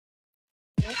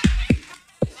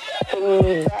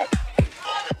Hey,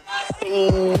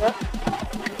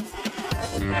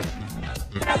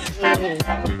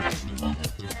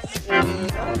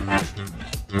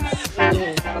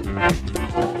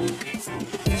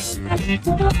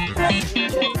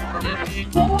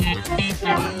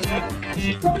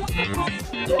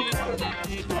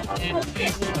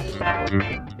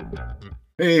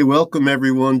 welcome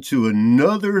everyone to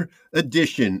another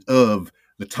edition of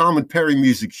the Tom and Perry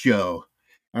Music Show.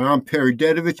 And I'm Perry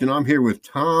Dedovich, and I'm here with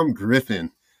Tom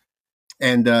Griffin.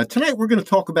 And tonight we're going to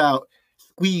talk about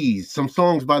Squeeze, some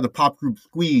songs by the pop group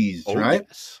Squeeze, right?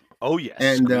 Yes. Oh, yes.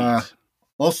 And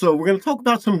also we're going to talk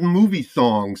about some movie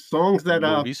songs that...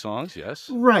 movie songs, yes.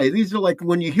 Right. These are like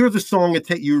when you hear the song, it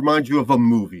reminds you of a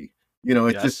movie. You know,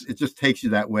 it just takes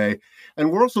you that way.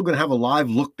 And we're also going to have a live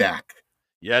look back.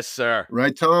 Yes, sir.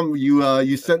 Right, Tom?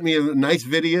 You sent me a nice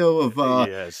video of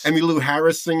Emmylou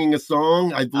Harris singing a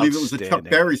song. I believe it was a Chuck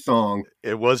Berry song.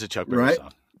 It was a Chuck Berry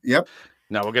song. Yep.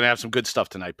 Now, we're going to have some good stuff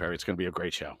tonight, Perry. It's going to be a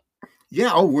great show.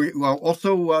 Yeah.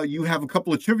 Also, you have a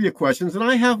couple of trivia questions, and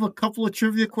I have a couple of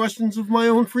trivia questions of my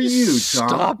own for you, Tom.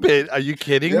 Stop it. Are you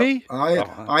kidding me?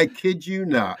 I kid you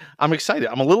not. I'm excited.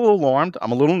 I'm a little alarmed.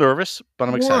 I'm a little nervous, but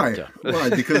I'm excited.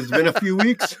 Why? Because it's been a few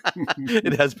weeks?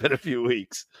 It has been a few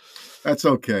weeks. That's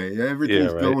okay.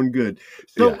 Everything's going good.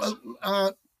 So,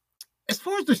 as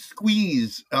far as the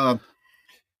Squeeze, I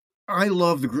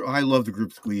love the group. I love the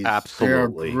group Squeeze.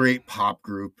 Absolutely, they're a great pop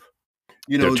group.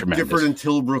 You know, Gifford and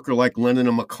Tilbrook are like Lennon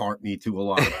and McCartney to a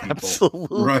lot of people.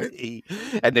 Absolutely, right?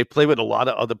 And they play with a lot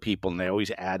of other people, and they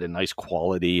always add a nice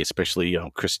quality, especially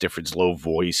Chris Difford's low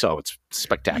voice. Oh, it's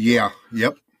spectacular. Yeah.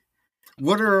 Yep.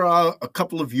 What are a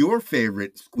couple of your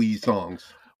favorite Squeeze songs?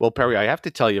 Well, Perry, I have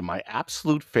to tell you, my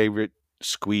absolute favorite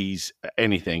Squeeze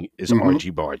anything is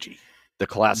Argy Bargy. The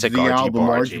classic Argy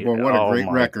Bargy. What a great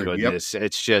record. Goodness. Yep.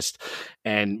 It's just,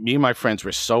 and me and my friends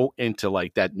were so into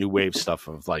like that new wave stuff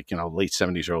of like, late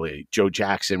 70s, early Joe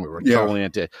Jackson. We were totally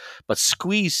into it. But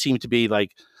Squeeze seemed to be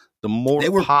like the more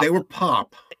pop. They were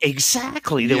pop.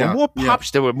 Exactly. They were more pop.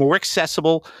 They were more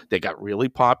accessible. They got really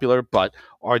popular, but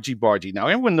Argy Bargy. Now,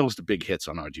 everyone knows the big hits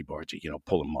on Argy Bargy,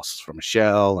 Pulling Muscles from a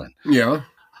Shell and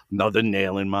Another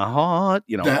Nail in My Heart,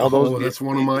 all those. That's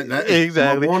one of my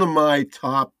one of my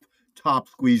top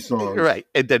Squeeze songs. Right.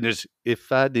 And then there's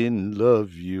If I Didn't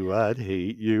Love You, I'd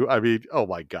Hate You. I mean, oh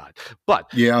my God.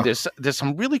 But there's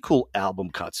some really cool album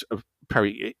cuts.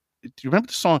 Perry, do you remember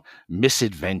the song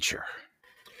Misadventure?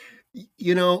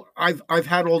 I've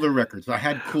had all the records. I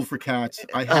had Cool for Cats.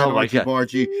 I had Argy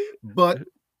Bargy, but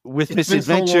with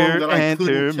Misadventure and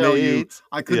her mates.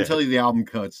 I couldn't tell you the album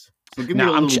cuts. So give me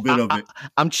a little bit of it.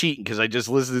 I'm cheating because I just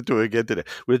listened to it again today.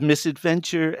 With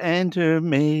Misadventure and her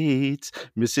mates.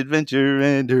 Misadventure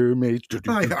and her mates.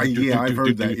 Yeah, I've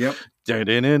heard that. Yep.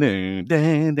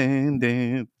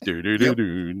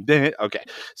 Okay.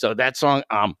 So that song,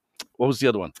 what was the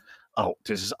other one? Oh,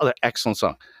 there's this other excellent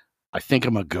song. I Think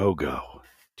I'm a Go-Go.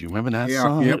 Do you remember that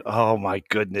song? Yep. Oh my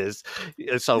goodness!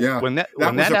 So when that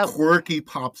was a quirky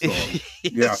pop song.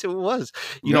 Yes, it was.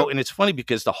 And it's funny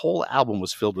because the whole album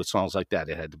was filled with songs like that.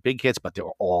 It had the big hits, but they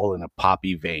were all in a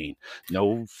poppy vein.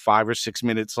 No 5 or 6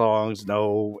 minute songs,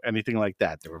 no anything like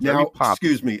that. They were very poppy.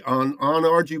 Excuse me. On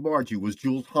Argy Bargy, was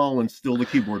Jules Holland still the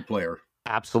keyboard player?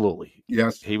 Absolutely.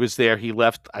 Yes, he was there. He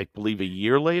left, I believe, a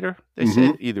year later. They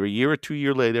said either a year or 2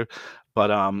 years later,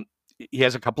 but he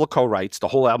has a couple of co-writes. The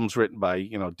whole album's written by,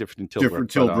 Difford and Tilbrook.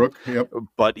 Tilbrook, yep.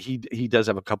 But he does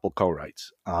have a couple of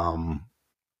co-writes.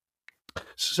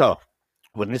 So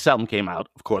when this album came out,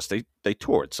 of course, they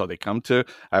toured. So they come to,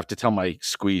 I have to tell my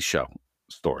Squeeze show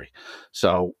story.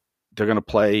 So they're going to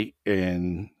play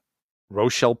in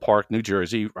Rochelle Park, New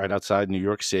Jersey, right outside New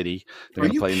York City. Are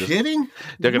you kidding?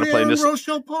 They're going to play in this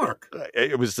Rochelle Park.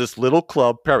 It was this little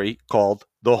club, Perry, called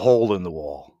The Hole in the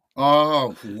Wall.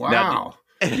 Oh, wow. Now,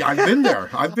 yeah, I've been there.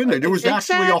 There was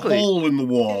actually a hole in the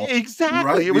wall. Exactly.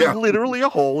 Right? It was literally a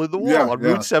hole in the wall on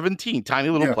Route 17, tiny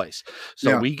little place.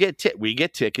 So we get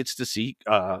tickets to see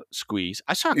Squeeze.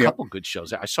 I saw a couple good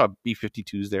shows there. I saw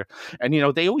B-52s there. And,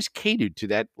 they always catered to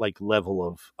that like level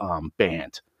of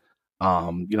band.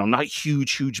 Not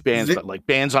huge bands, but like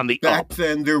bands on the back up.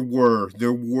 then there were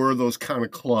those kind of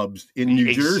clubs in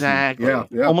New Jersey. Exactly.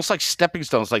 Yeah. Almost like stepping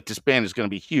stones, like this band is going to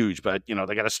be huge, but they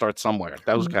got to start somewhere.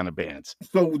 Those kind of bands.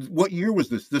 So what year was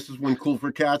this? This is when Cool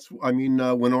for Cats, when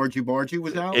Argy Bargy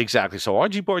was out? Exactly. So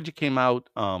Argy Bargy came out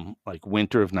like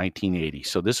winter of 1980.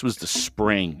 So this was the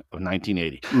spring of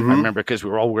 1980. I remember because we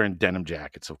were all wearing denim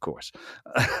jackets, of course.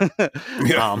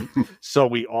 So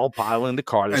we all pile in the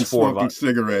car. There's and 4 of us.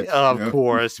 Cigarettes. Of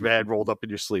course, man, rolled up in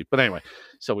your sleep. But anyway,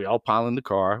 so we all pile in the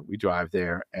car. We drive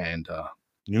there, and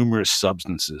numerous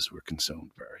substances were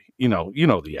consumed. Barry, you know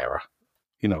the era.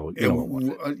 You know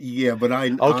what yeah, but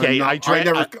okay,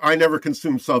 I never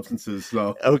consumed substances.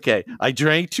 So okay, I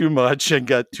drank too much and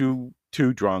got too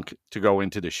drunk to go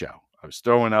into the show. I was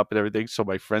throwing up and everything, so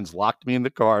my friends locked me in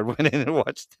the car and went in and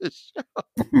watched the show.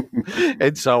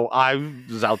 And so I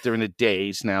was out there in a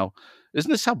daze. Now,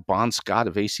 isn't this how Bon Scott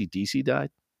of AC/DC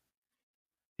died?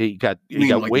 He got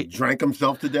he drank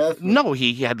himself to death? No,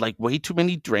 he had like way too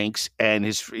many drinks, and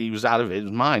he was out of his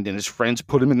mind, and his friends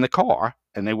put him in the car,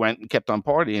 and they went and kept on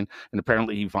partying, and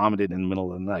apparently he vomited in the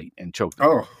middle of the night and choked.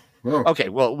 Oh. Okay,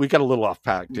 well, we got a little off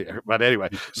pack here, but anyway,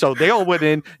 so they all went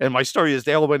in, and my story is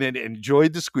they all went in and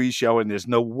enjoyed the Squeeze show, and there's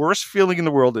no worse feeling in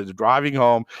the world than driving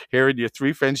home, hearing your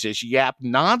three friends just yap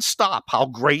nonstop how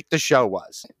great the show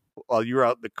was while you're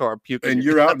out in the car puking. And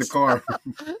you're out in the car.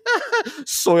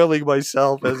 Soiling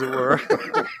myself, as it were.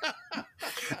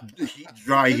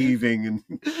 Dry heaving. And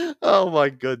oh, my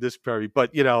goodness, Perry.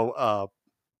 But, I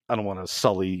don't want to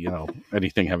sully,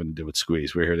 anything having to do with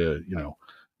Squeeze. We're here to,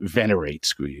 venerate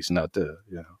Squeeze, not to,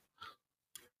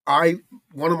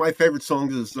 one of my favorite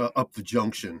songs is Up the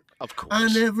Junction. Of course. I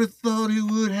never thought it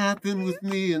would happen with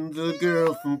me and the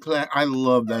girl from class. I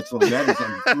love that song. That is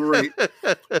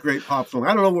a great pop song.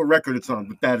 I don't know what record it's on,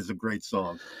 but that is a great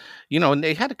song. And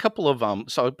they had a couple of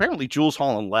so apparently Jules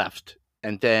Holland left,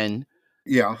 and then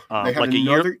they had like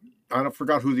another. I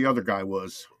forgot who the other guy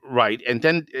was. Right, and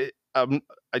then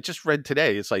I just read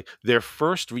today. It's like their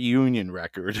first reunion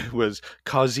record was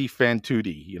Così fan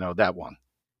tutti. That one.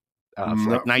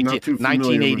 Like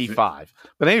 1985.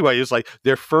 But anyway, it's like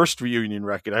their first reunion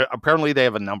record. Apparently, they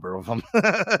have a number of them.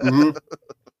 Mm-hmm.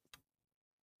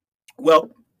 Well,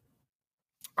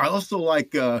 I also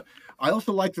like the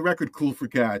record "Cool for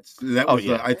Cats." That was,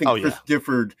 I think, Chris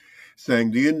Difford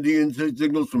sang "The Indians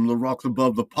signals from the rocks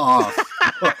above the pass."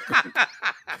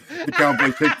 The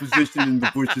cowboys take position in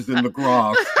the bushes in the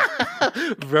grass.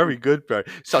 Very good, Barry.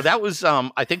 So that was,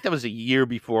 I think that was a year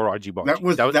before Argy Bargy.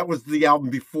 That was the album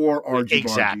before Argy Bargy.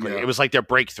 Exactly. It was like their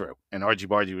breakthrough, and Argy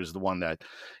Bargy was the one that,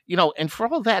 and for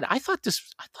all that, I thought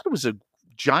it was a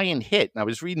giant hit. And I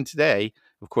was reading today,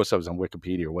 of course, I was on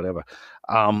Wikipedia or whatever.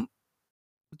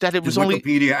 That it was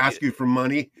Wikipedia ask you for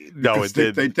money? No, it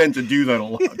did. They tend to do that a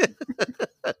lot.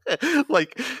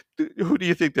 Like, who do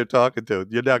you think they're talking to?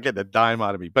 You're not getting a dime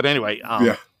out of me. But anyway,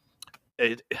 what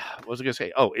was I going to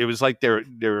say? Oh, it was like their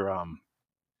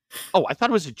I thought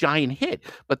it was a giant hit,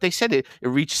 but they said it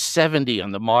reached 70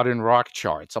 on the modern rock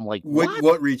charts. I'm like,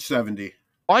 what reached 70?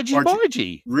 Argy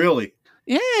Bargy. Really?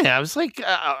 Yeah, I was like,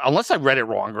 unless I read it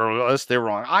wrong or unless they're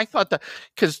wrong. I thought that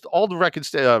because all the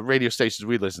radio stations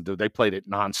we listened to, they played it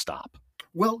nonstop.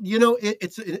 Well,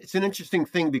 it's an interesting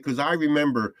thing because I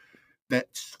remember that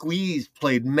Squeeze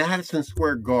played Madison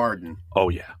Square Garden. Oh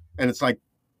yeah, and it's like,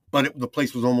 but the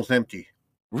place was almost empty.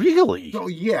 Really? So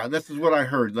yeah, this is what I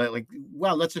heard. Like,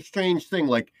 wow, that's a strange thing.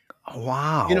 Like,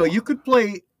 wow, you could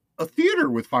play a theater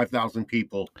with 5,000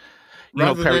 people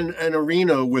rather than an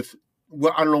arena with.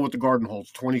 Well, I don't know what the Garden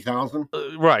holds, 20,000?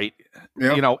 Right.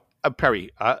 Yeah. Perry,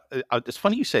 it's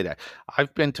funny you say that.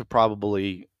 I've been to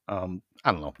probably, I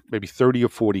don't know, maybe 30 or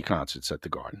 40 concerts at the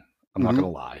Garden. I'm not going to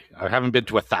lie. I haven't been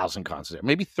to 1,000 concerts there,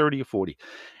 maybe 30 or 40.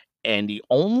 And the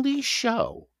only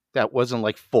show that wasn't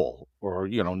like full or,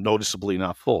 noticeably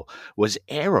not full was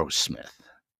Aerosmith.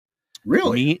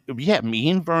 Really? Me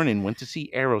and Vernon went to see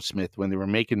Aerosmith when they were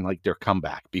making like their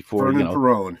comeback before, Vernon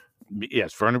Perone.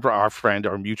 Yes, Vernon,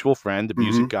 our mutual friend, the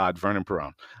music god, Vernon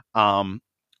Perone.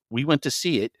 We went to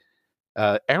see it,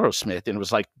 Aerosmith, and it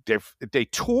was like they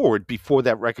toured before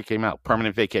that record came out,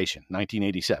 Permanent Vacation,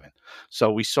 1987.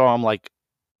 So we saw them like,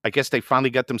 I guess they finally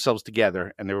got themselves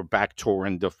together, and they were back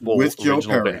touring the full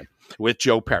original band. With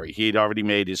Joe Perry. He had already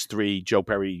made his 3 Joe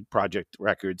Perry project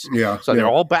records. Yeah. So they're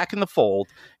all back in the fold,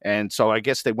 and so I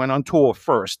guess they went on tour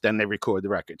first, then they recorded the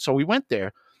record. So we went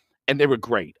there. And they were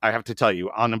great. I have to tell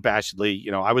you,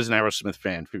 unabashedly, I was an Aerosmith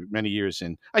fan for many years,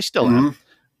 and I still am.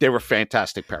 They were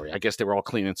fantastic, Perry. I guess they were all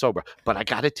clean and sober. But I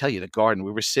got to tell you, the Garden,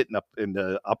 we were sitting up in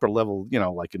the upper level,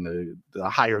 like in the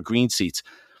higher green seats.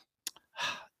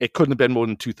 It couldn't have been more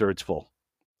than 2/3 full.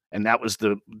 And that was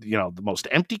the most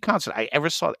empty concert I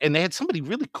ever saw. And they had somebody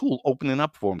really cool opening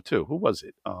up for them, too. Who was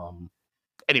it?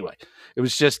 Anyway, it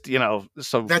was just,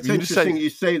 so. That's interesting you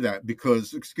say that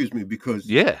because,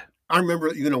 yeah. I remember,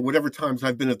 whatever times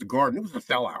I've been at the Garden, it was a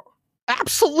sellout.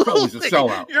 Absolutely. It was a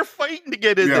sellout. You're fighting to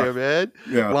get in there, man.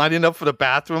 Yeah. Lining up for the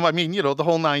bathroom. I mean, the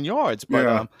whole 9 yards.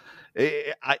 But,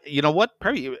 you know what,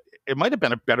 Perry? It might have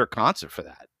been a better concert for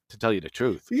that, to tell you the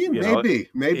truth. Yeah,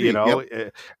 maybe.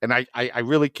 And I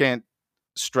really can't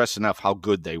stress enough how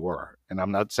good they were. and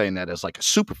I'm not saying that as like a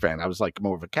super fan. I was like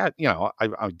more of a cat.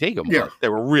 I dig them. Yeah. But they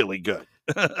were really good.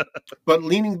 But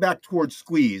leaning back towards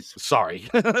Squeeze. Sorry.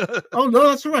 Oh no,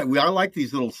 that's all right. I like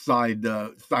these little side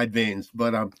veins,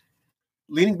 but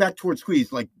leaning back towards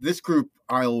Squeeze, like this group,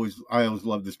 I always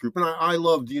loved this group, and I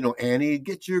loved Annie,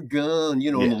 get your gun, the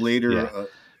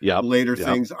later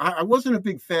things. I wasn't a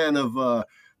big fan of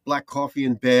Black Coffee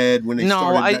in Bed when they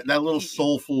started that little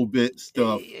soulful bit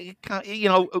stuff.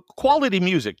 Quality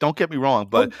music. Don't get me wrong,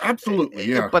 but absolutely,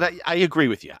 yeah. But I agree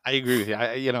with you.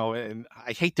 And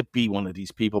I hate to be one of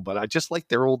these people, but I just like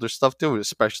their older stuff too,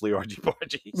 especially Argy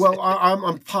Bargy. Well, I'm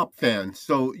a pop fan,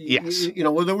 so yes,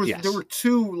 there were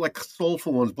two like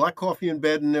soulful ones, Black Coffee in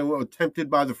Bed, and they were Tempted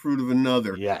by the Fruit of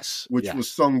Another. Yes, which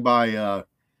was sung by a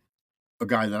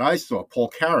guy that I saw, Paul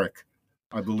Carrick,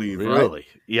 I believe. Really? Right?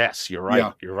 Yes, you're right.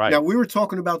 Yeah. You're right. Now, we were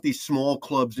talking about these small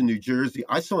clubs in New Jersey.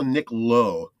 I saw Nick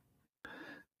Lowe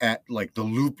at like the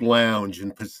Loop Lounge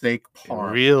in Passaic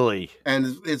Park. Really?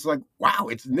 And it's like, wow,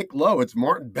 it's Nick Lowe. It's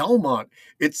Martin Belmont.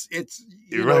 It's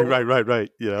right.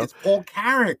 Yeah. It's Paul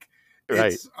Carrick.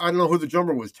 Right. I don't know who the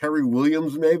drummer was, Terry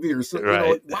Williams maybe or something.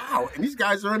 Right. Wow. And these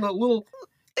guys are in a little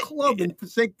club in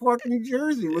Passaic Park, New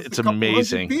Jersey with it's a couple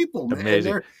amazing. hundred people, man.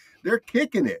 Amazing. They're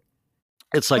kicking it.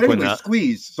 It's like anyway, when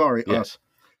Squeeze. Sorry, yes.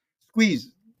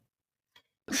 Squeeze.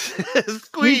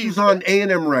 Squeeze was on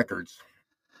A&M Records.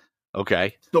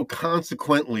 Okay. So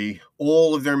consequently,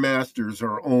 all of their masters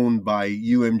are owned by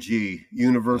UMG,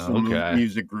 Universal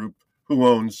Music Group, who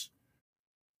owns,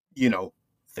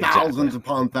 thousands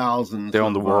upon thousands. They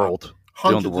own the world.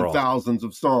 Hundreds of thousands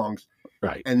of songs.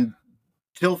 Right. And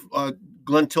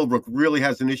Glenn Tilbrook really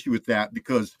has an issue with that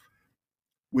because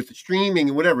with the streaming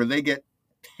and whatever, they get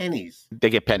pennies.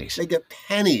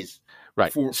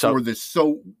 Right. For this.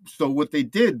 So what they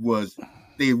did was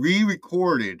they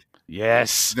re-recorded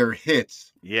their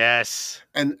hits. Yes.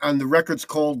 And the record's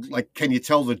called like Can You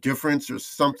Tell the Difference or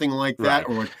something like that,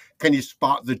 or Can You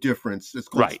Spot the Difference? It's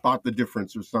called Spot the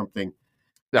Difference or something.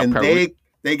 Now, and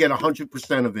they get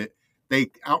 100% of it.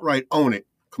 They outright own it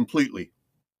completely.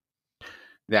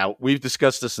 Now, we've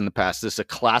discussed this in the past. This is a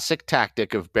classic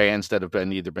tactic of bands that have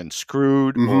either been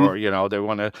screwed or, they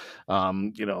want to,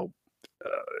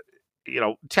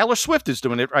 Taylor Swift is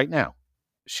doing it right now.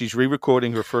 She's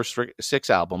re-recording her first 6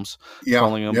 albums,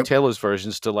 calling them Taylor's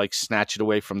versions to like snatch it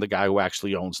away from the guy who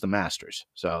actually owns the masters.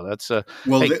 So that's good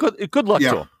luck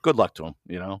to him. Good luck to him,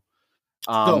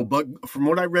 but from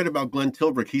what I read about Glenn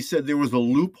Tilbrook, he said there was a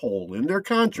loophole in their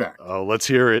contract. Oh, let's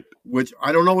hear it. Which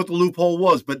I don't know what the loophole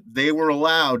was, but they were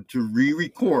allowed to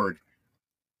re-record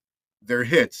their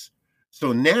hits.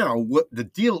 So now what the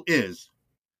deal is,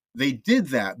 they did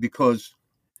that because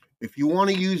if you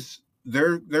want to use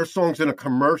their songs in a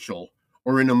commercial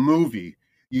or in a movie,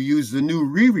 you use the new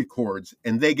re-records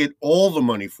and they get all the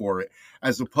money for it,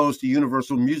 as opposed to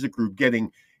Universal Music Group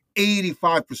getting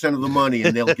 85% of the money,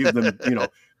 and they'll give them,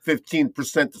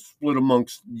 15% to split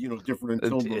amongst, different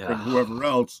Tilbrook and whoever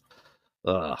else.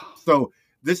 So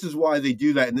this is why they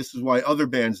do that, and this is why other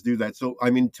bands do that. So, I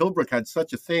mean, Tilbrook had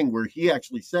such a thing where he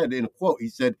actually said in a quote,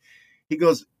 he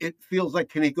goes, it feels like,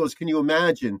 can you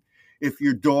imagine if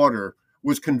your daughter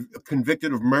was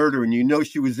convicted of murder and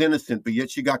she was innocent, but yet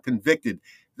she got convicted?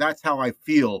 That's how I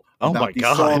feel about these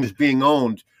songs being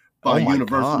owned by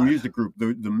Universal Music Group,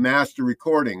 the master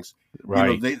recordings.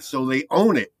 Right. They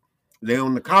own it. They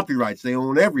own the copyrights. They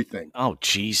own everything. Oh,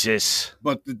 Jesus.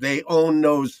 But they own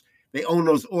those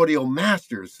audio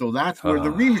masters. So that's where the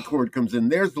re-record comes in.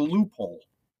 There's the loophole.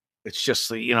 It's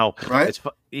just, right? It's,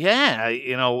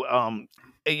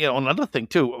 another thing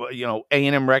too,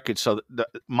 A&M Records. So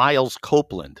Miles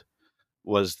Copeland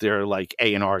was their like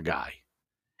A&R guy.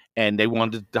 And they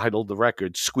wanted to title the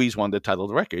record, Squeeze wanted to title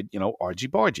the record, Argy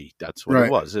Bargy. That's what it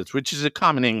was. Which is a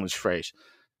common English phrase.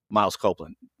 Miles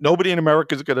Copeland. Nobody in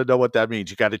America is going to know what that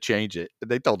means. You got to change it. And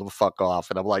they told him to fuck off.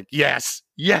 And I'm like, yes.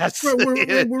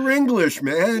 We're English,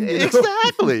 man.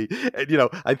 Exactly. And,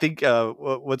 I think,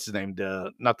 what's his name?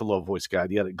 Not the low voice guy,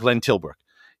 the other, Glenn Tilbrook.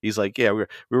 He's like, yeah, we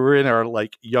were in our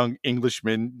like young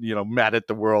Englishmen, mad at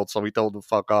the world, so we told him to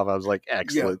fuck off. I was like,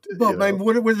 excellent. Yeah. But man,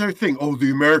 what was their thing? Oh, the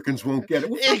Americans won't get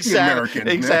it. Well, exactly.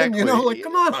 The Americans, man. Like,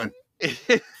 come on.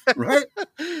 Right?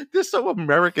 They're so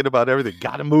American about everything.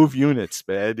 Got to move units,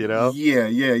 man. Yeah.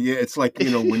 It's like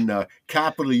when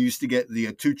Capitol used to get the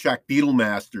 2-track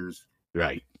Beatlemasters.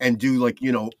 Right. And do like,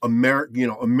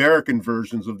 American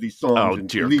versions of these songs. Oh, and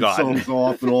dear leave God. songs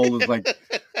off and all this, like,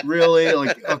 really?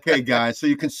 Like, okay, guys, so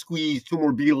you can squeeze 2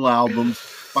 more Beatle albums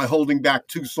by holding back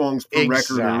 2 songs per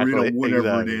record or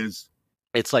whatever it is.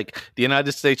 it's like the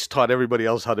United States taught everybody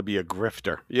else how to be a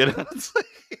grifter. You know, it's like,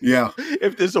 yeah.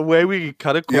 If there's a way we can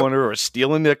cut a corner or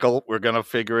steal a nickel, we're gonna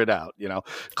figure it out. You know,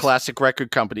 classic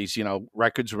record companies. You know,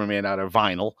 records were made out of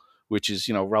vinyl, which is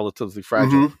relatively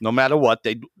fragile. Mm-hmm. No matter what,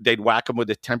 they'd whack them with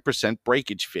a 10%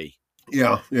 breakage fee.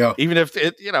 Yeah, yeah. Even if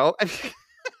it,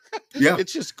 yeah,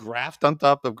 it's just graft on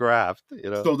top of graft.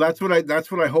 So that's what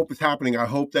I hope is happening. I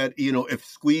hope that if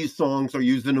Squeeze songs are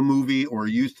used in a movie or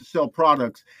used to sell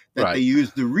products, that they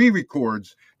use the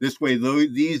re-records. This way,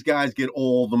 these guys get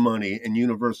all the money, and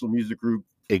Universal Music Group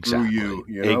exactly. through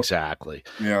you. Exactly.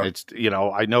 Yeah. It's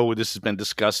I know this has been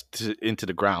discussed into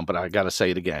the ground, but I got to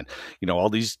say it again. All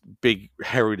these big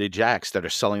heritage acts that are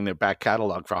selling their back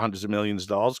catalog for hundreds of millions of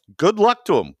dollars. Good luck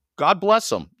to them. God bless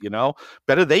them.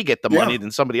 Better they get the money than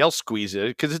somebody else squeeze it,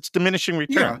 because it's diminishing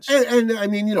returns. Yeah, and I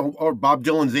mean, or Bob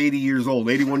Dylan's 80 years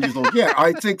old, 81 years old. Yeah,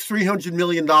 I think $300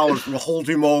 million will hold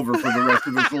him over for the rest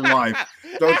of his life.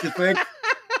 Don't you think?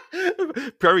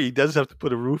 Perry does have to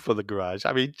put a roof on the garage.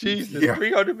 I mean, Jesus,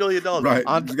 $300 million right.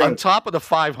 on top of the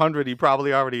 500 he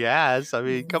probably already has. I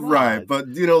mean, come on. Right, but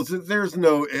there's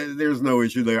no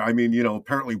issue there. I mean,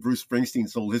 apparently Bruce Springsteen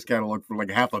sold his catalog for like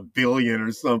 $500 million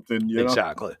or something.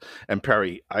 Exactly. And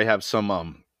Perry, I have some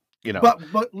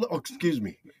But excuse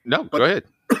me. No, go ahead.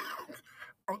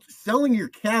 Selling your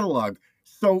catalog,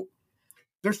 so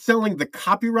they're selling the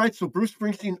copyrights. So Bruce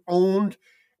Springsteen owned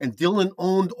and Dylan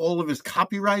owned all of his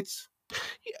copyrights.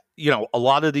 A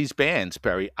lot of these bands,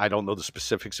 Perry, I don't know the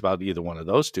specifics about either one of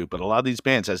those two, but a lot of these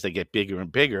bands, as they get bigger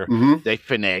and bigger, they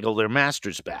finagle their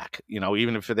masters back.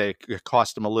 Even if they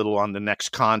cost them a little on the next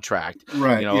contract,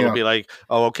 right? It'll be like,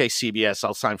 oh, okay, CBS,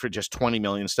 I'll sign for just $20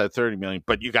 million instead of $30 million,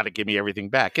 but you got to give me everything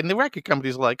back. And the record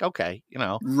companies are like, okay,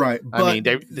 right? I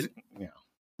mean,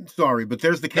 sorry, but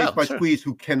there's the case by Squeeze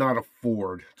who cannot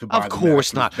afford to buy. Of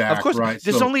course not. Back, of course, right?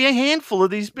 There's only a handful of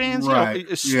these bands, right?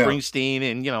 Springsteen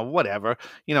and whatever.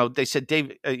 They said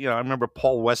Dave. I remember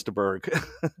Paul Westerberg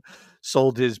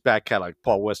sold his back catalog.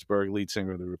 Paul Westerberg, lead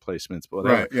singer of the Replacements, but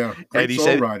whatever. Right? Yeah,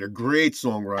 great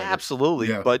songwriter. Absolutely,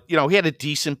 yeah. But he had a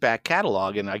decent back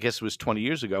catalog, and I guess it was 20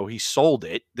 years ago he sold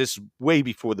it. This way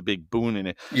before the big boom in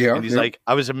it. Yeah, and he's like,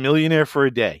 I was a millionaire for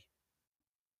a day.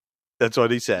 That's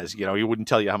what he says. He wouldn't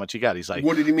tell you how much he got. He's like,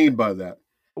 what did he mean by that?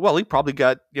 Well, he probably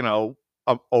got,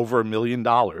 over $1 million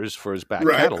for his back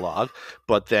catalog.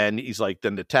 But then he's like,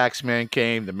 then the tax man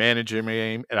came, the manager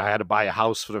came, and I had to buy a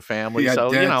house for the family. So,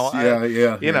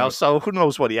 debts, so who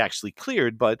knows what he actually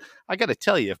cleared. But I got to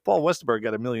tell you, if Paul Westerberg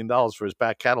got $1 million for his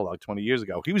back catalog 20 years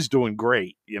ago, he was doing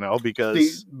great,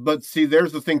 because. See,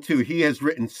 there's the thing, too. He has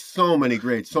written so many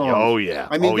great songs. Oh, yeah.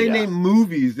 I mean, they name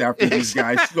movies after these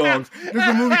guys' songs. There's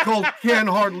a movie called Can't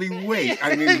Hardly Wait.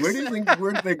 I mean,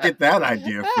 where did they get that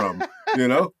idea from?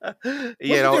 Wasn't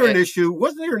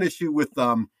there an issue with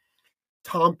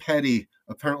Tom Petty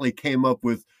apparently came up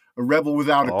with A Rebel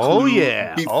Without a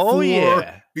Clue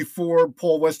before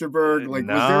Paul Westerberg? Like,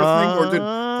 was there a thing, or did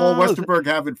Paul Westerberg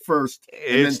have it first?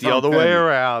 It's the other way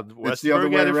around.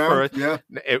 Westerberg had it first. Yeah.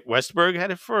 Westerberg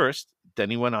had it first. Then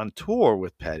he went on tour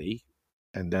with Petty,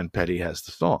 and then Petty has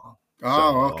the song.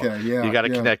 Oh, okay, yeah. You got to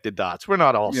connect the dots. We're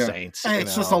not all saints. Hey,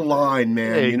 it's just a line,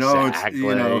 man.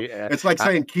 Exactly. It's like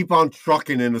saying "keep on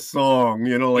trucking" in a song.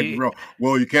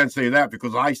 Well, you can't say that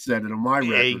because I said it on my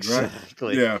record.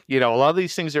 Exactly. Right? Yeah. A lot of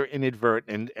these things are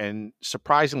inadvertent, and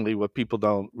surprisingly, what people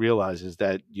don't realize is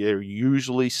that they're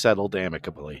usually settled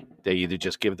amicably. They either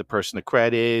just give the person the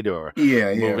credit, or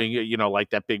moving. Like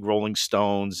that big Rolling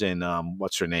Stones and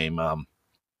what's her name?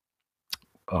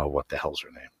 What the hell's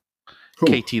her name?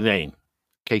 Katie Lane.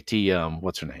 Katie,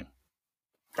 what's her name?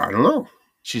 I don't know.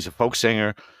 She's a folk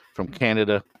singer from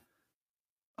Canada.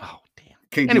 Oh, damn.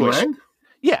 Katie Lang?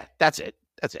 Yeah, that's it.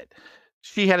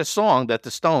 She had a song that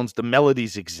the Stones, the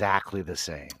melody's exactly the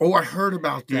same. Oh, I heard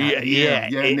about that. Yeah.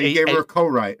 And they gave her a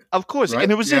co-write. Of course. Right?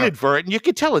 And it was inadvertent. You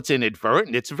could tell it's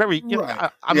inadvertent. It's very,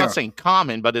 I'm not saying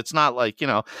common, but it's not like,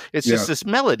 it's just this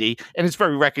melody, and it's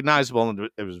very recognizable, and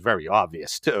it was very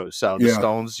obvious too. So the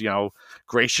Stones,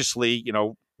 graciously,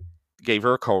 gave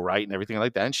her a co-write and everything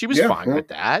like that, and she was fine with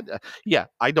that.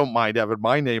 I don't mind having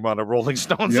my name on a Rolling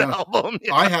Stones album.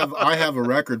 I have a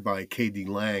record by K.D.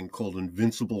 Lang called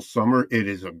Invincible Summer. It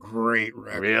is a great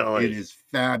record. Really? It is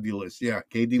fabulous. Yeah,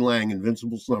 K.D. Lang,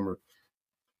 Invincible Summer.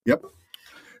 Yep.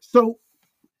 So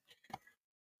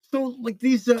like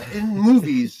these in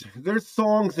movies, there's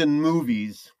songs in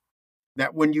movies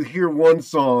that when you hear one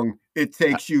song, it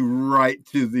takes you right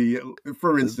to the.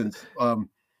 For instance,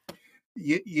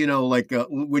 you know, like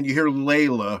when you hear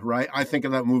Layla, right? I think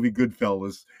of that movie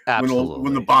Goodfellas when the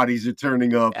Absolutely. bodies are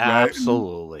turning up, right? And,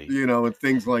 Absolutely. you know, and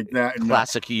things like that. And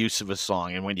Classic use of a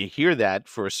song, and when you hear that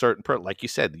for a certain like you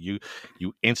said, you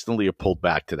instantly are pulled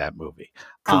back to that movie.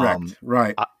 correct,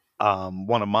 right?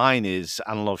 One of mine is,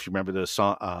 I don't know if you remember the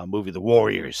song movie The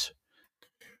Warriors.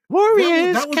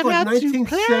 That was Come like out to play.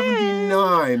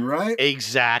 1979, right?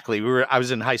 Exactly. I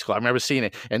was in high school. I remember seeing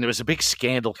it, and there was a big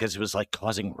scandal because it was like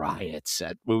causing riots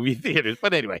at movie theaters.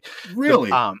 But anyway, Really?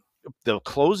 the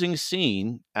closing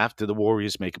scene after the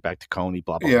Warriors make it back to Coney,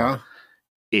 blah blah blah,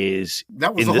 is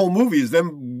that was the whole movie, is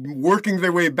them working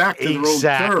their way back to their own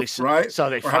turf, right? So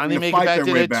they finally make it back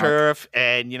to their turf,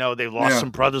 and you know they lost some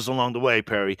brothers along the way,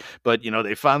 Perry. But you know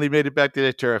they finally made it back to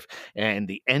their turf, and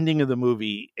the ending of the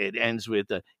movie, it ends with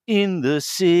 "In the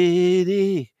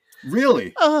City."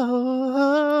 Really?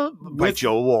 By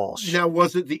Joe Walsh. Now,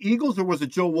 was it the Eagles or was it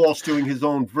Joe Walsh doing his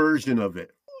own version of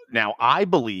it? Now, I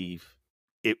believe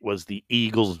it was the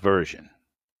Eagles version.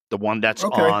 The one that's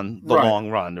on the long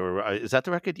run, or is that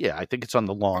the record? Yeah, I think it's on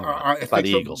the long run by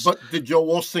the Eagles. But did Joe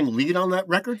Walsh sing lead on that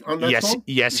record? On that song?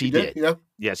 Yes, he did. Yeah,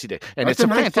 yes, he did. And it's a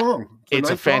nice song. It's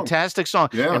a fantastic song.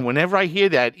 Yeah. And whenever I hear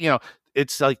that, you know,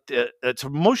 it's like it's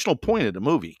an emotional point of the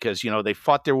movie because you know they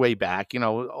fought their way back. You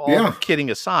know, all kidding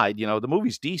aside, you know the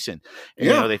movie's decent. And,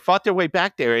 you know, they fought their way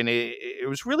back there, and it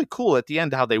was really cool at the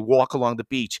end how they walk along the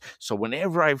beach. So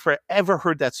whenever I've ever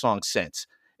heard that song since,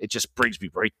 it just brings me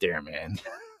right there, man.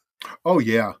 Oh,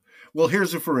 yeah. Well,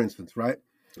 here's a for instance, right?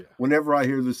 Yeah. Whenever I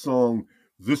hear the song,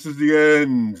 "This is the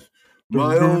end,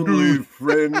 my only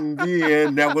friend, the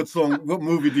end." Now, what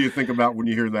movie do you think about when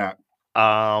you hear that?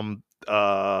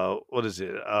 What is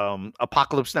it?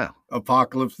 Apocalypse Now.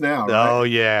 Apocalypse Now, right? Oh,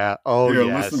 yeah. Oh, here,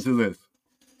 yes. Listen to this.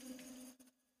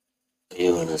 Are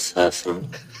you an assassin?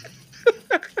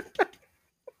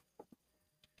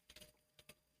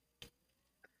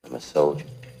 I'm a soldier.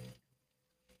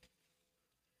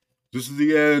 This is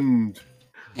the end.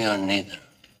 You're neither.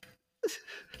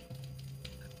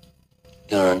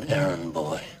 You're an errand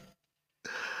boy.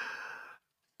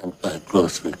 And buy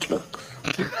grocery clerks.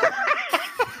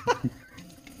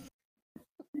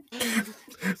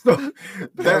 So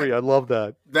Harry, I love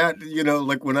that. That, you know,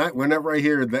 like whenever I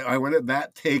hear that,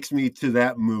 that takes me to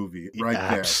that movie right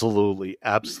there. Absolutely,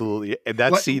 absolutely. And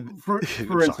that scene, for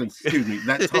instance, excuse me,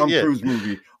 that Tom Cruise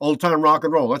movie, Old Time Rock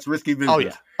and Roll. That's Risky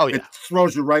Business. Oh yeah. It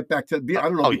throws you right back to. I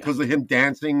don't know because of him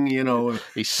dancing. You know,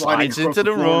 he slides into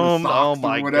the room. Oh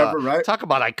my God! Right? Talk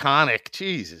about iconic.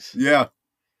 Jesus. Yeah.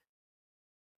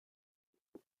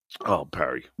 Oh,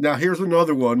 Perry. Now here's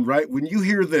another one. Right when you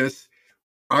hear this,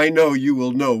 I know you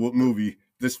will know what movie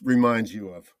this reminds you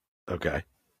of. Okay.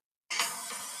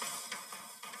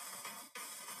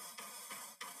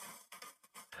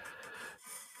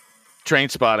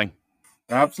 Trainspotting.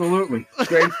 Absolutely.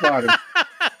 Trainspotting.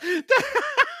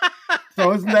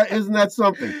 So isn't that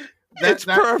something? That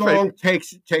song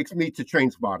takes me to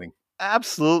Trainspotting.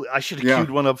 Absolutely. I should have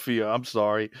queued one up for you. I'm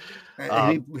sorry.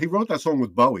 And he wrote that song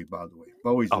with Bowie, by the way.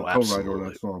 Bowie's the co-writer of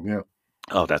that song, yeah.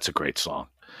 Oh, that's a great song.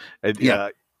 And,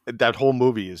 that whole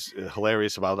movie is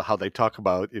hilarious about how they talk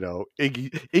about, you know,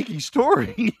 Iggy's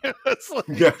touring. It's like,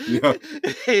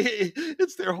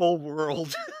 it's their whole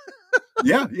world.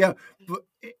 yeah. But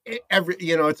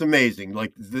it's amazing.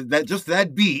 Like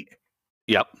that beat.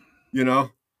 Yep. You know.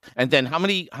 And then how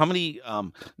many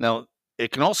now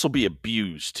it can also be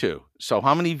abused too. So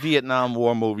how many Vietnam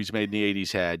War movies made in the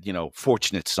 80s had, you know,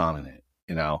 Fortunate Son in it,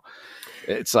 you know?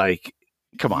 It's like,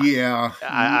 come on. Yeah.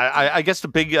 I guess the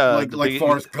big like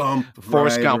Forrest Gump.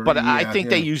 But I think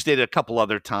they used it a couple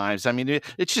other times. I mean,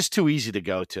 it's just too easy to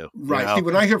go to. Right. You know? See,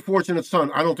 when I hear Fortunate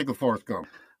Son, I don't think of Forrest Gump.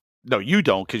 No, you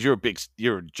don't, because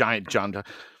you're a giant John.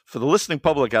 For the listening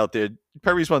public out there,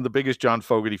 Perry's one of the biggest John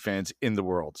Fogerty fans in the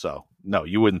world. So no,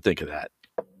 you wouldn't think of that.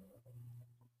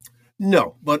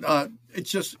 No, but it's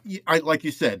just like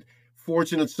you said,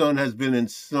 Fortunate Son has been in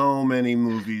so many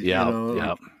movies. Yeah, you know,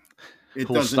 yeah. It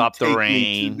Who'll doesn't Stop the take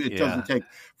Rain. It doesn't take.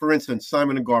 For instance,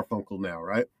 Simon and Garfunkel now,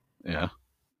 right? Yeah.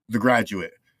 The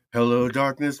Graduate. Hello,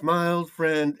 darkness, my old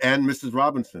friend, and Mrs.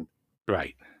 Robinson.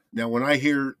 Right. Now, when I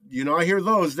hear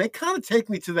those, they kind of take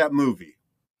me to that movie.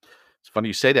 It's funny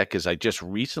you say that because I just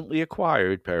recently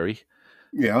acquired, Perry.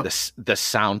 Yeah. The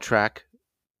soundtrack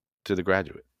to The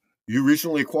Graduate. You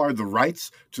recently acquired the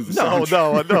rights to the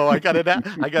soundtrack? No. I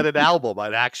got an album,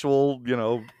 an actual,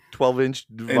 12-inch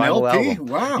vinyl LP? album.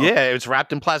 Wow. Yeah, it was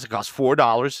wrapped in plastic. It cost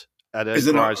 $4 at a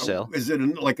garage sale. Is it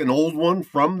like an old one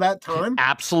from that time?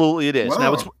 Absolutely, it is.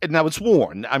 Wow. Now it's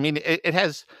worn. I mean,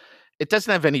 it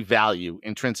doesn't have any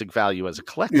intrinsic value as a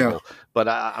collectible. Yeah. But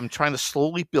I'm trying to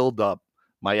slowly build up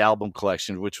my album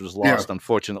collection, which was lost,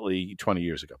 unfortunately, 20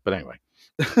 years ago. But anyway.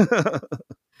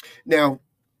 Now,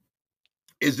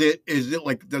 is it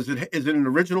like, is it an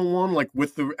original one, like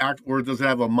with the act, or does it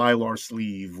have a Mylar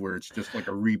sleeve where it's just like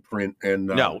a reprint? And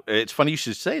no, it's funny you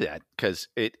should say that, because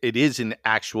it is an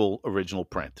actual original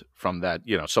print from that,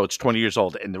 so it's 20 years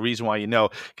old. And the reason why,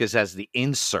 because it has the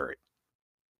insert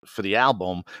for the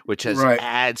album, which has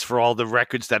ads for all the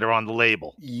records that are on the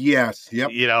label. Yes.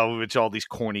 Yep. Which all these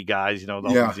corny guys, all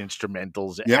these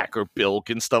instrumentals, Acker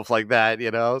Bilk and stuff like that,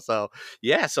 So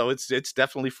so it's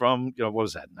definitely from, what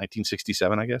was that,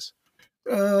 1967, I guess?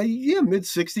 Mid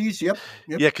 60s. Yep.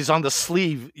 Yeah, because on the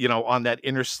sleeve, on that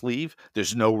inner sleeve,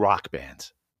 there's no rock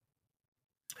bands.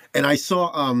 And I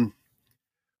saw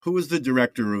who was the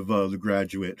director of The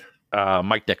Graduate?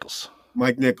 Mike Nichols.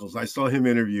 Mike Nichols. I saw him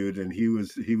interviewed, and he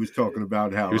was talking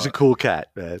about how he was a cool cat,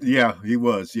 man. Yeah, he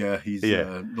was. Yeah, he's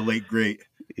the late great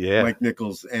Mike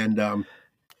Nichols, and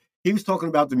he was talking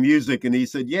about the music, and he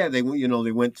said, they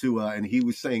went to, and he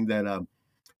was saying that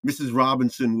Mrs.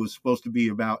 Robinson was supposed to be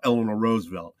about Eleanor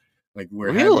Roosevelt, like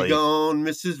where have you gone,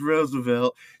 Mrs.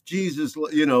 Roosevelt? Jesus,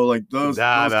 like those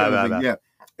kind of things. Yeah.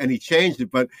 And he changed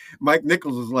it, but Mike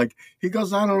Nichols was like, he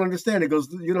goes, I don't understand. He goes,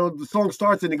 the song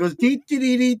starts and he goes, dee, dee,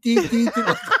 dee, dee, dee, dee,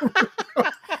 dee.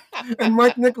 And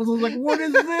Mike Nichols was like, what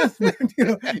is this, man?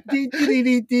 Dee, dee,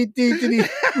 dee, dee, dee, dee, dee.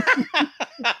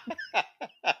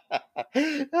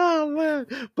 Oh, man.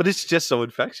 But it's just so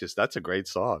infectious. That's a great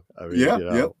song. I mean,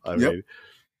 mean,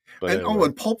 but and anyway.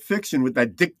 And Pulp Fiction with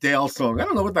that Dick Dale song. I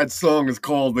don't know what that song is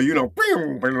called, but I don't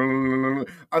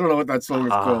know what that song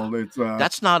is called. It's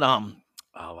that's not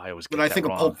I always get but I think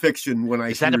wrong. Of Pulp Fiction when I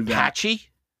is hear that Apache?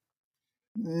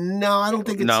 No, I don't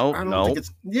think it's. No, I don't think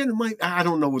it's. I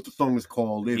don't know what the song is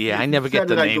called. I never get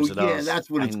the names of those. Yeah,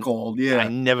 that's what it's called. Yeah, I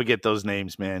never get those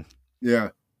names, man. Yeah,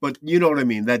 but you know what I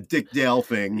mean. That Dick Dale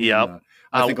thing. Yep.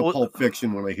 I think of Pulp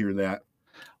Fiction when I hear that.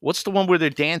 What's the one where they're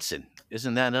dancing?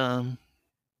 Isn't that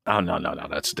Oh no,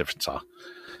 that's a different song.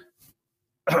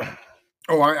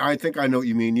 I think I know what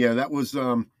you mean. Yeah, that was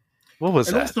what was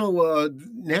and that? Also,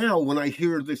 now when I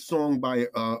hear this song by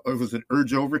was it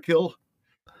Urge Overkill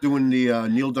doing the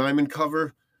Neil Diamond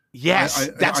cover? Yes,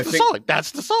 that's the song. That's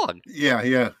the song.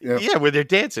 Yeah, where they're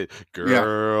dancing.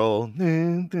 Girl.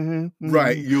 Yeah.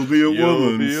 Right, you'll be a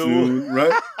woman soon,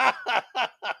 right?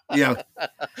 Yeah.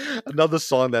 Another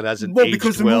song that hasn't aged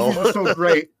because well. The movies are so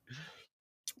great,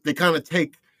 they kind of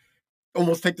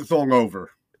almost take the song over.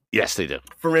 Yes, they do.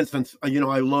 For instance, I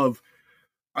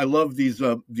love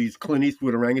these Clint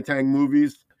Eastwood orangutan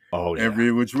movies. Oh, yeah.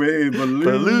 Every which way but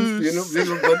loose.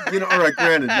 But, all right,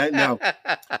 granted.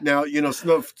 Now,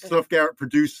 Snuff Garrett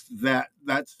produced that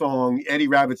song. Eddie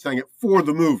Rabbitt sang it for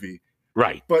the movie.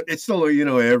 Right. But it's still,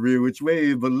 every which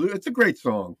way but loose. It's a great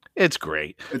song. It's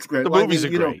great. It's great. The movies are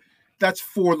great. That's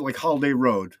for like Holiday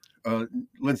Road.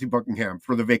 Lindsey Buckingham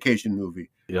for the vacation movie.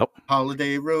 Yep.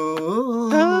 Holiday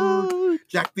Road.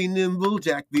 Jack be nimble,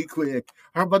 Jack be quick.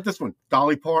 How about this one?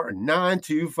 Dolly Parton,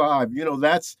 925.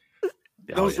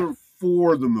 Those are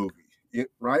for the movie,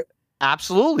 right?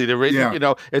 Absolutely.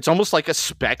 It's almost like a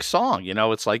spec song.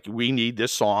 It's like, we need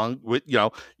this song with,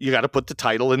 you got to put the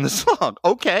title in the song.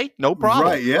 Okay, no problem.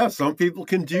 Right. Yeah. Some people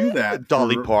can do that.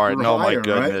 Dolly Parton. Oh my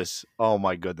goodness. Right? Oh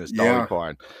my goodness. Dolly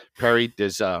Parton. Perry,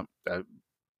 there's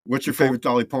what's your favorite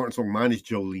Dolly Parton song? Mine is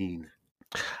Jolene.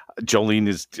 Jolene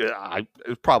is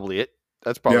probably it.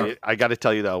 That's probably it. I got to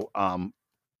tell you though,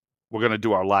 we're going to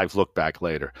do our live look back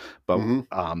later, but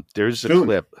there's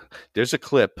a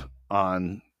clip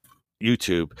on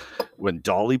YouTube when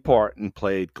Dolly Parton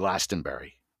played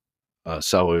Glastonbury.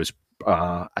 So it was,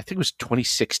 I think it was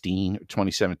 2016 or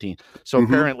 2017. So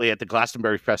apparently at the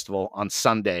Glastonbury Festival on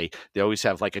Sunday, they always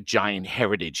have like a giant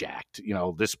heritage act.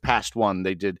 This past one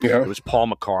they did, it was Paul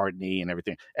McCartney and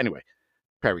everything. Anyway,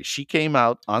 Perry, she came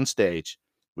out on stage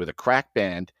with a crack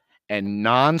band and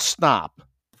nonstop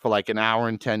for like an hour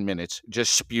and 10 minutes,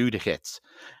 just spewed hits.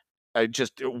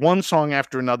 Just one song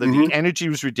after another. The energy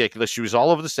was ridiculous. She was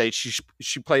all over the stage.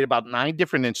 She played about 9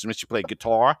 different instruments. She played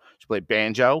guitar. She played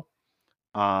banjo.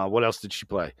 What else did she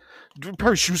play?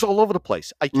 She was all over the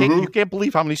place. You can't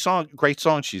believe how many great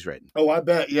songs she's written. Oh, I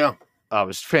bet. Yeah. It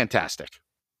was fantastic.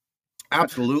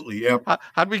 Absolutely. Yeah.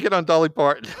 How'd we get on Dolly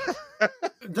Parton?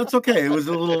 That's okay. It was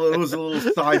a little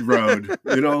side road,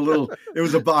 it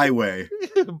was a byway.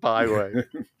 Byway.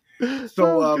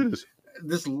 So,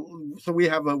 so we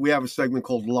have a segment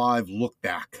called Live Look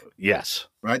Back. Yes.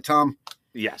 Right, Tom?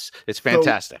 Yes. It's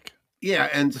fantastic. So,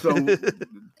 and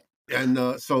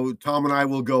so so Tom and I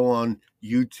will go on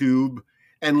YouTube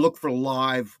and look for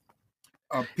live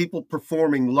people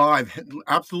performing live,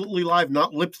 absolutely live,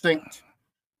 not lip synced.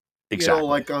 Exactly.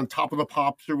 like on Top of the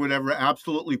Pops or whatever,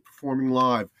 absolutely performing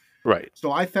live. Right.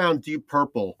 So I found Deep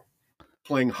Purple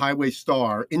playing Highway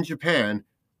Star in Japan,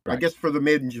 I guess for the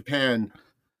Made in Japan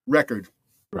record.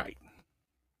 Right.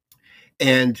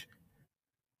 And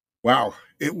wow,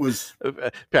 it was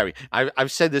Perry.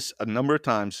 I've said this a number of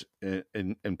times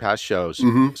in past shows.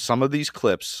 Mm-hmm. Some of these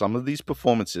clips, some of these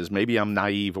performances, maybe I'm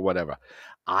naive or whatever.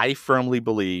 I firmly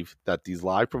believe that these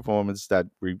live performances that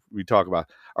we talk about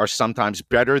are sometimes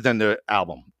better than the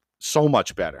album. So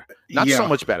much better. Not so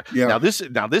much better. Yeah. Now this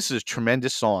is a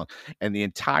tremendous song, and the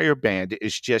entire band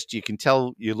is just, you can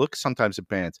tell, you look sometimes at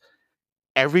bands,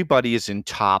 everybody is in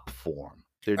top form.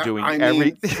 They're doing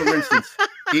everything. For instance,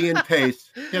 Ian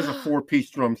Pace, he has a 4-piece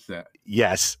drum set.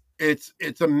 Yes. It's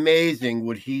amazing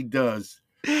what he does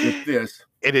with this.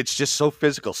 And it's just so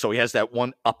physical. So he has that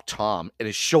one up tom, and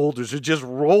his shoulders are just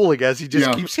rolling as he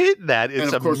just keeps hitting that. It's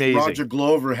and of course, amazing. Roger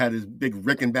Glover had his big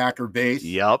Rickenbacker bass.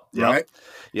 Yep. Right?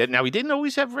 Yeah. Now, he didn't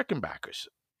always have Rickenbackers.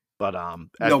 But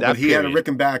but he had a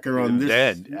Rickenbacker on this.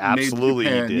 Then, absolutely,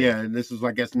 he did. Yeah, and this was,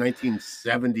 I guess,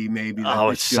 1970 maybe.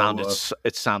 It sounded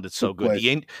so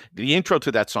good. The intro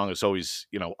to that song is always,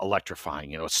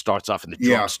 electrifying. It starts off and the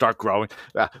drums start growing,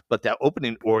 but that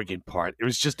opening organ part, it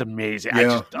was just amazing.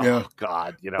 Oh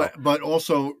God, But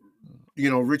also,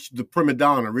 the prima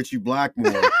donna, Richie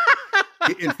Blackmore.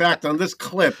 In fact, on this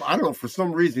clip, I don't know, for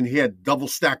some reason, he had double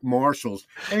stack Marshalls,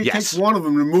 and he takes one of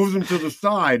them and moves them to the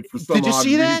side for some odd reason. Did you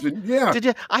see that? Yeah. Did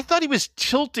you? I thought he was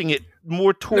tilting it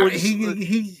more towards. No,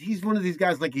 he's one of these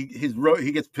guys, like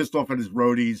he gets pissed off at his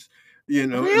roadies,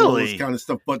 and all this kind of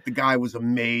stuff. But the guy was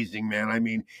amazing, man. I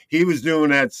mean, he was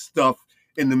doing that stuff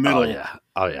in the middle.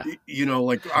 Oh yeah.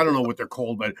 Like, I don't know what they're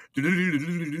called, but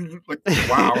like,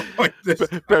 wow, like this.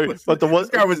 This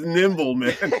guy was nimble,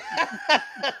 man.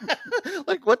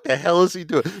 Like, what the hell is he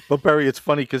doing? But Barry, it's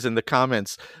funny because in the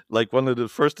comments, like one of the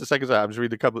first to second I was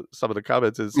reading some of the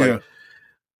comments, is like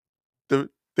the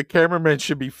cameraman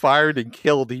should be fired and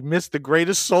killed. He missed the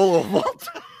greatest solo of all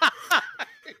time.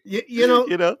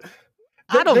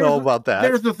 I don't know about that.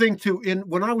 There's the thing too.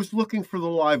 When I was looking for the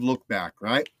live look back,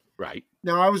 right? Right.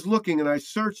 Now I was looking and I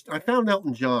found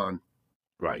Elton John.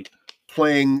 Right.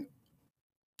 Playing,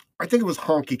 I think it was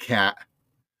Honky Cat.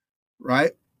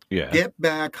 Right? Yeah. Get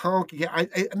Back, Honky Cat.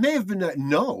 It may have been that.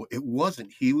 No, it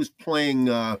wasn't. He was playing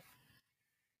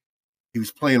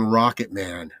Rocket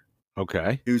Man.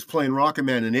 Okay. He was playing Rocket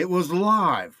Man, and it was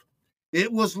live.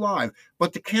 It was live.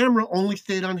 But the camera only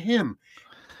stayed on him.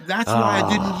 That's why I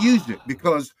didn't use it,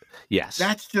 because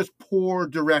that's just poor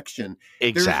direction.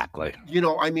 Exactly.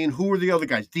 Who are the other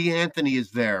guys? Dee Anthony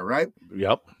is there, right?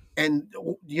 Yep. And,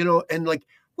 and like,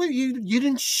 well, you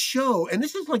didn't show, and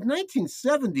this is like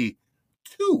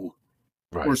 1972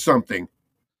 or something.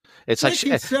 It's like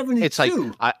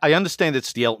I understand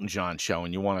it's the Elton John show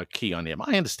and you want to key on him.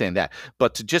 I understand that,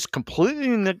 but to just completely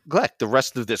neglect the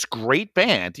rest of this great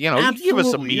band, you give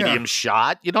us a medium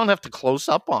shot. You don't have to close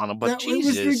up on them. But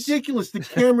Jesus, it was ridiculous. The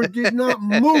camera did not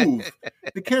move.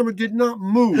 The camera did not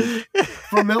move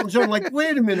from Elton John. Like,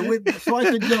 wait a minute. So I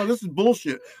said, no, this is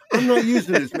bullshit. I'm not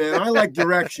using this, man. I like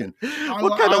direction.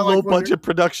 What kind of low budget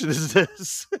production is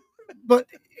this? But.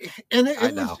 And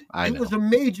it was a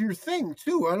major thing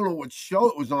too. I don't know what show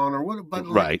it was on or what, but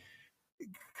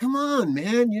come on,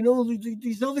 man.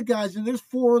 These other guys, and there's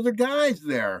 4 other guys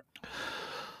there.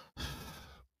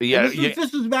 Yeah,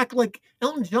 this is back, like,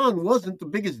 Elton John wasn't the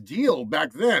biggest deal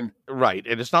back then. Right,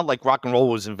 and it's not like rock and roll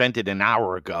was invented an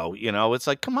hour ago. It's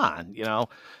like, come on,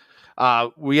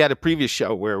 We had a previous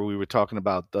show where we were talking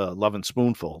about Love and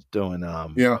Spoonful doing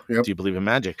Do You Believe in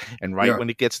Magic? And when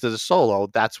it gets to the solo,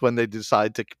 that's when they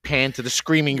decide to pan to the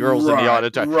screaming girls in the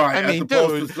auditorium. Right, as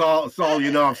opposed to Saul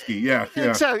Yanofsky. Yeah.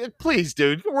 Exactly. Please,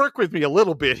 dude, work with me a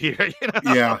little bit here.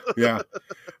 Yeah.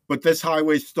 But this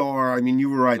Highway Star, you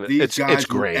were right. These guys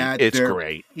were at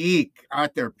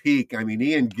their peak.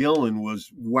 Ian Gillan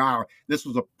was, wow. This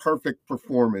was a perfect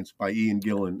performance by Ian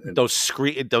Gillan. And those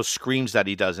screams that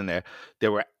he does in there, they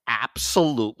were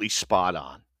absolutely spot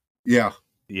on. Yeah.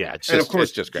 Yeah, it's and of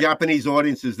course, just great. Japanese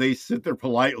audiences, they sit there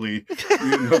politely.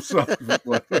 Plus,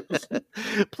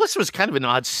 it was kind of an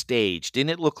odd stage.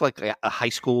 Didn't it look like a high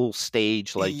school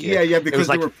stage? Because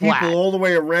there were people all the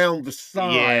way around the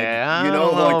side. Yeah, I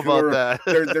don't know about that.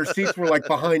 Their seats were like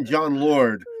behind John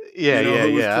Lord. Who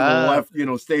was to the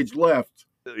left, stage left.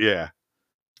 Yeah.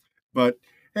 But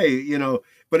hey,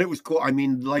 but it was cool.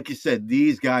 Like you said,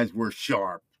 these guys were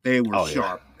sharp. They were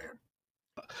sharp, man.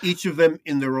 each of them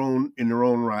in their own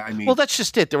right. I mean, well, that's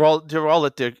just it. They're all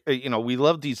at their. We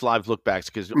love these live lookbacks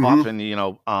because often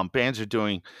bands are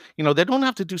doing. They don't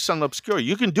have to do something obscure.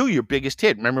 You can do your biggest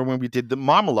hit. Remember when we did the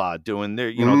Marmalade doing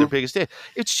their their biggest hit?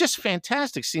 It's just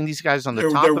fantastic seeing these guys on the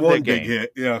top of their game.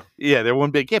 Hit, yeah, they're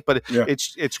one big hit. But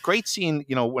it's great seeing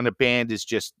when a band is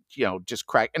just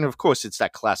crack. And of course, it's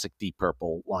that classic Deep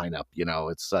Purple lineup.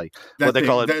 It's like what they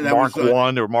call it, Mark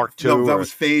 1 or Mark 2. No, that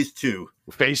was Phase 2.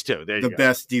 Phase 2. There you go. The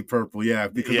best Deep Purple, yeah.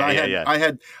 Because I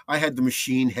had the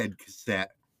Machine Head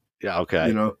cassette. Yeah,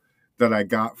 okay. That I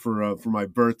got for my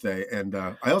birthday, and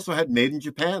I also had Made in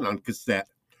Japan on cassette.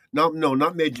 No,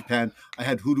 not Made in Japan. I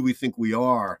had Who Do We Think We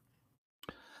Are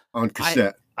on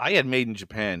cassette. I had Made in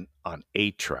Japan on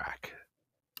 8-track.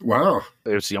 Wow.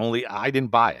 It was the only. I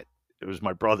didn't buy it. It was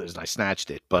my brother's, and I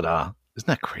snatched it. But isn't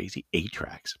that crazy? 8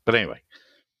 tracks. But anyway.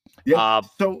 Yeah.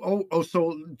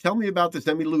 So tell me about this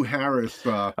Emmylou Harris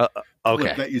clip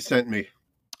that you sent me.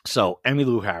 So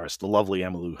Emmylou Harris, the lovely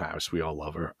Emmylou Harris, we all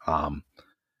love her.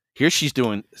 Here she's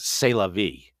doing "C'est la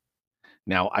vie."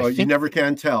 Now I think you never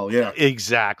can tell. Yeah,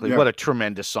 exactly. Yeah. What a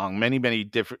tremendous song! Many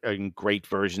different great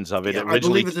versions of it. Yeah, I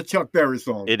believe it's a Chuck Berry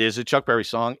song. It is a Chuck Berry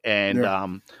song,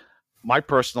 and my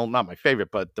personal, not my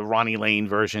favorite, but the Ronnie Lane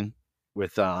version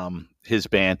with his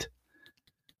band.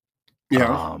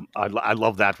 Yeah, I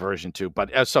love that version too.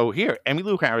 But so here,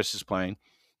 Emmylou Harris is playing,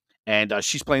 and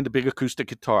she's playing the big acoustic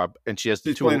guitar, and she's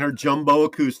playing her jumbo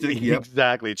acoustic. Yep.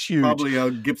 Exactly, it's huge. Probably a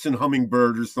Gibson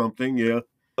Hummingbird or something. Yeah.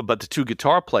 But the two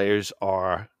guitar players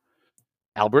are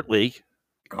Albert Lee.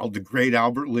 Oh, the great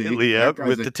Albert Lee.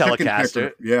 With the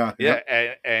Telecaster. Yeah.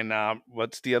 And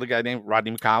what's the other guy named?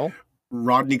 Rodney McCowell?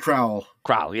 Rodney Crowell.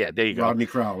 Crowell, yeah, there you go. Rodney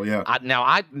Crowell, yeah.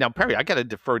 Now, Perry, I got to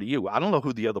defer to you. I don't know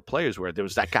who the other players were. There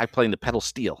was that guy playing the pedal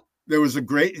steel. There was a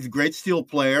great steel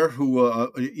player who,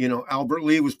 Albert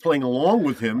Lee was playing along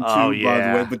with him too, by the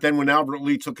way. But then when Albert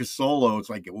Lee took his solo, it's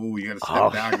like, oh, you got to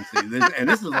step back and see this. And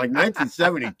this is like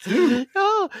 1972.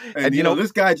 And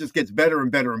this guy just gets better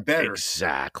and better and better.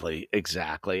 Exactly.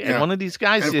 Yeah. And one of these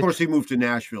guys, and of course, he moved to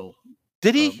Nashville.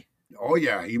 Did he? Oh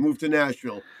yeah, he moved to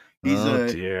Nashville. He's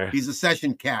a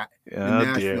session cat in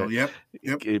Nashville. Dear.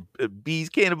 Yep. Bees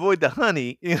can't avoid the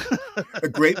honey. A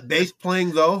great bass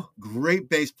playing though. Great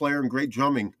bass player and great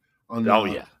drumming on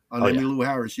Emmylou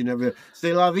Harris. You never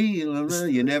 "C'est la vie,"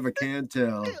 you never can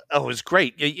tell. Oh, it's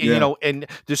great. And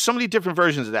there's so many different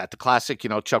versions of that. The classic,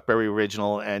 Chuck Berry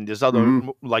original, and there's other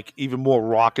like even more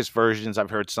raucous versions. I've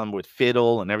heard some with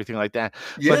fiddle and everything like that.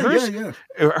 Yeah, but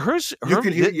hers you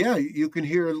can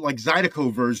hear like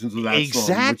Zydeco versions of that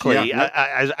exactly. song.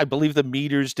 Exactly. I believe the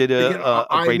Meters did a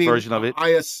great version of it.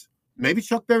 Maybe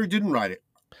Chuck Berry didn't write it.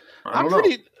 I don't know.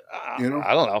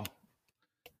 I don't know.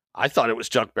 I thought it was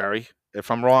Chuck Berry. If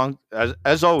I'm wrong,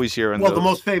 as always here. The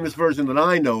most famous version that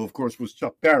I know, of course, was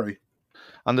Chuck Berry.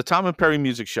 On the Tom and Perry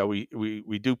Music Show,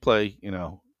 we do play,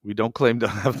 we don't claim to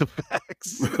have the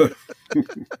facts.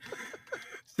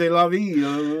 C'est la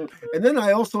vie. And then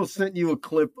I also sent you a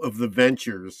clip of the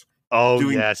Ventures. Oh,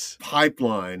 doing yes.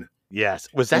 Pipeline. Yes.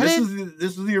 Was that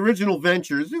this is the original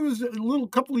Ventures. It was a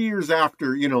couple of years after,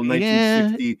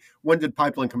 1960. Yeah. When did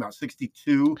Pipeline come out?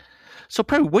 62? So,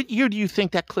 Perry, what year do you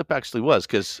think that clip actually was?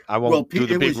 Because I won't do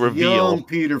the big reveal. Young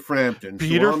Peter Frampton.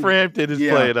 Frampton is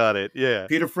playing on it, yeah.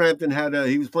 Peter Frampton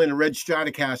he was playing a red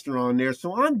Stratocaster on there,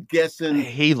 so I'm guessing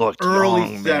he looked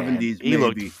early young, 70s, maybe. He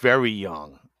looked very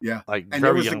young. Yeah. Like and very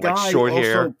there was young, a guy like short also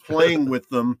hair. playing with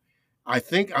them, I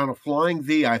think, on a Flying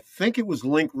V. I think it was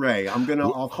Link Ray.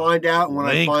 I'll find out, and when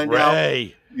I find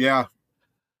out. Yeah.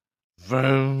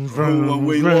 Vroom, vroom, who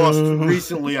we lost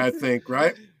recently, I think,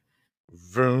 right?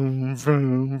 Vroom,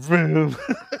 vroom, vroom.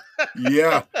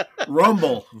 Yeah.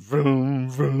 Rumble. Vroom,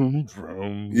 vroom,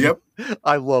 vroom. Yep.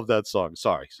 I love that song.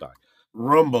 Sorry.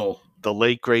 Rumble. The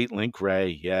late, great Link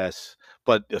Ray, yes.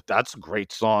 But that's a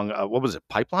great song. What was it,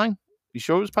 Pipeline? You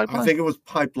sure it was Pipeline? I think it was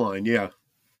Pipeline, yeah.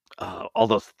 All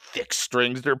those thick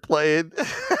strings they're playing.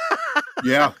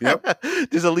 Yeah, yep.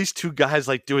 There's at least two guys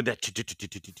like doing that.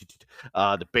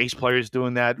 The bass player's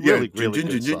doing that. Really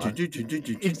good song.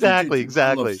 Exactly.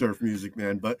 I love surf music,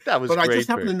 man. But great. I just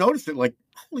happened to notice it. Like,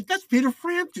 holy, that's Peter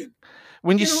Frampton.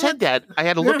 When you said that, I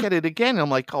had to look at it again. And I'm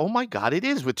like, oh my God, it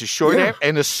is with the short hair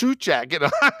and a suit jacket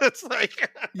on. It's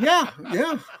like, yeah.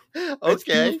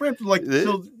 Okay. Peter Frampton, like,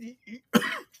 so,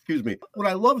 excuse me. What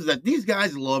I love is that these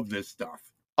guys love this stuff.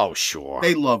 Oh, sure.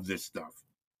 They love this stuff.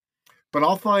 But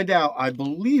I'll find out. I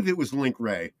believe it was Link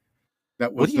Ray.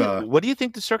 That was. What do you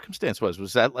think the circumstance was?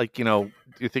 Was that like, do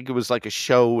you think it was like a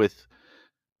show with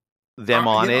them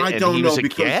on it and he was a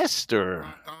guest, or?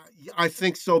 I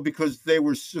think so, because they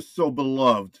were just so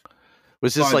beloved.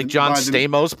 Was this like John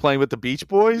Stamos playing with the Beach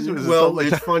Boys? Well,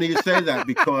 it's funny you say that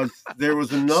because there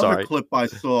was another clip I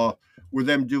saw where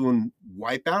them doing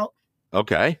Wipeout.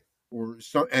 Okay.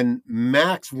 And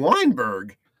Max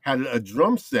Weinberg had a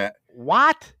drum set.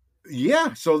 What?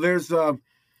 Yeah. So there's them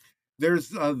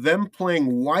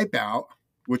playing Wipeout,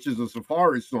 which is a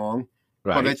Safari song,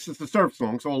 but it's just a surf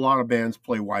song. So a lot of bands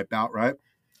play Wipeout, right?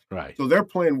 Right. So they're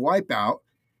playing Wipeout,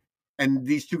 and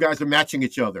these two guys are matching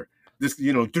each other. This,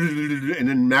 and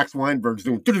then Max Weinberg's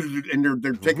doing, and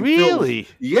they're taking really,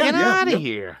 fills. Yeah, get out of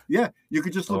here. Yeah, you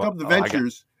could just look up the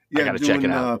Ventures. I gotta check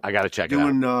it out. I gotta check it out.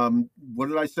 Doing what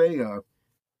did I say?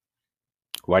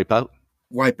 Wipeout.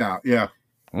 Wipeout. Yeah.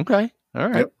 Okay. All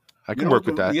right. Yep. I can work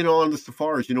with that. On the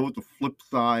Safaris, you know what the flip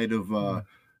side of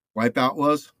Wipeout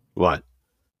was? What?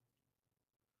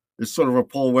 There's sort of a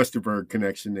Paul Westerberg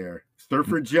connection there.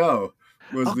 Surfer Joe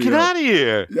was get out of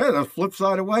here. Yeah, the flip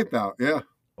side of Wipeout. Yeah.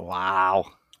 Wow.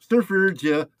 Surfer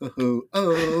Joe,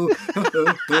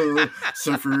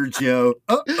 Surfer Joe,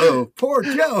 poor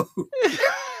Joe.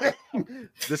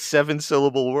 The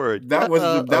 7-syllable word. That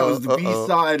was the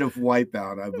B-side of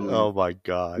Wipeout, I believe. Oh my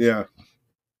God. Yeah.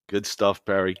 Good stuff,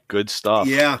 Perry. Good stuff.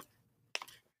 Yeah.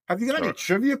 Have you got any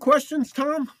trivia questions,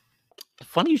 Tom?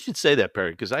 Funny you should say that,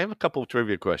 Perry, because I have a couple of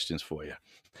trivia questions for you.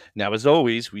 Now, as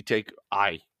always,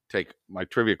 I take my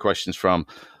trivia questions from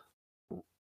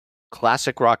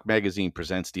Classic Rock Magazine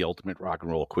presents the Ultimate Rock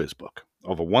and Roll Quiz Book.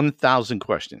 Over 1,000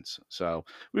 questions. So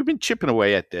we've been chipping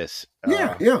away at this.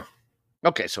 Yeah.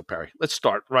 Okay, so Perry, let's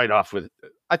start right off with,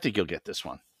 I think you'll get this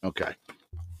one. Okay.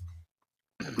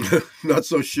 Not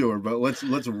so sure, but let's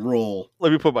roll.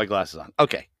 Let me put my glasses on.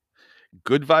 Okay.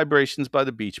 Good Vibrations by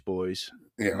the Beach Boys.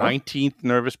 Yeah. 19th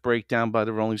Nervous Breakdown by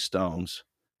the Rolling Stones.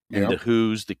 And The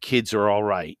Who's The Kids Are All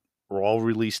Right were all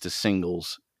released as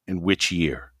singles in which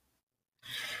year?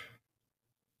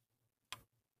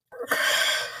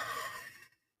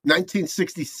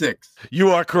 1966. You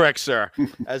are correct, sir.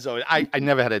 As always, I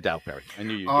never had a doubt, Perry. I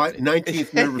knew you.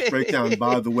 19th Nervous Breakdown,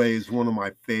 by the way, is one of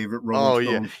my favorite Rolling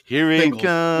Stones. Yeah. Here singles. It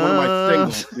comes. One of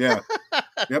my singles. Yeah.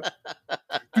 Yep.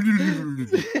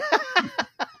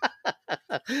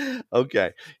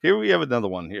 Okay. Here we have another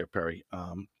one here, Perry.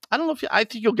 I don't know if I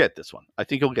think you'll get this one. I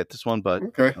think you'll get this one, but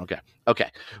okay.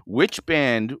 Which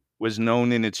band was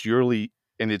known in its early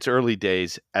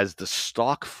days as the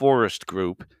Stalk Forest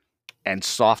Group and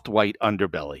Soft White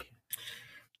Underbelly?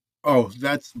 Oh,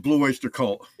 that's Blue Oyster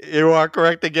Cult. You are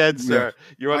correct again, sir. Yeah.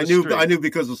 You're on I knew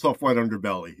because of Soft White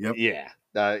Underbelly. Yep. Yeah.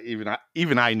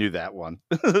 Even I knew that one.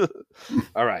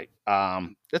 All right.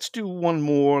 Let's do one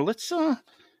more. Let's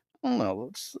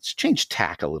let's change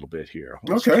tack a little bit here.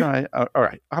 Let's try, all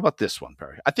right. How about this one,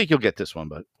 Perry? I think you'll get this one,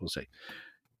 but we'll see.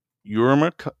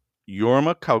 Yorma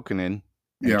Kokkonen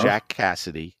and Jack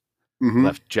Cassidy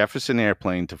left Jefferson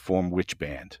Airplane to form which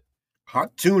band?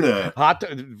 Hot Tuna.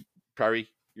 Perry,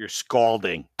 you're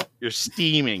scalding. You're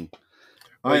steaming.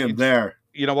 I am there.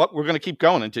 You know what? We're going to keep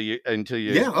going until you.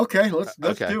 Yeah. Okay. Let's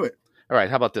do it. All right.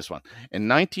 How about this one? In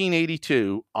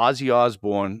 1982, Ozzy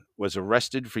Osbourne was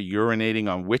arrested for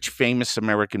urinating on which famous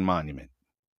American monument?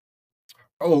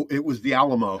 Oh, it was the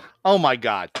Alamo. Oh my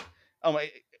God. Oh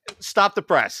my! Stop the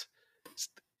press.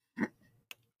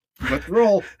 Let's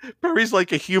roll. Perry's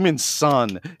like a human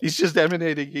sun. He's just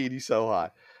emanating heat. He's so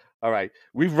hot. All right.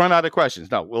 We've run out of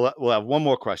questions. No, we'll have one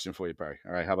more question for you, Perry.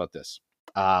 All right. How about this?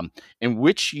 In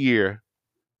what year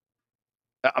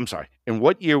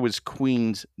was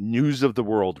Queen's News of the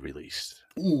World released?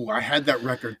 Ooh, I had that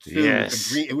record too.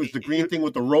 Yes. It was the green thing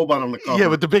with the robot on the cover. Yeah,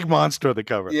 with the big monster on the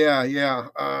cover. Yeah.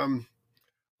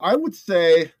 I would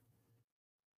say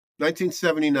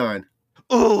 1979.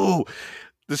 Oh,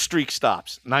 the streak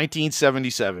stops.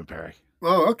 1977, Perry.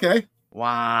 Oh, okay.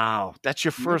 Wow. That's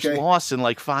your first loss in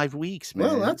like 5 weeks, man.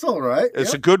 Well, that's all right.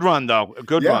 It's a good run, though. A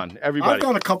good run. Everybody. I've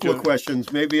got a couple of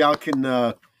questions. Maybe I can...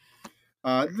 You'll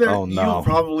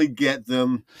probably get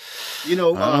them. I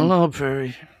don't know,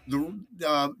 Perry.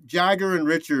 Jagger and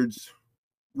Richards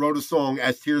wrote a song,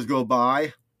 As Tears Go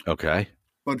By. Okay.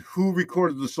 But who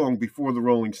recorded the song before the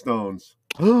Rolling Stones?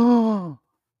 Oh,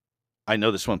 I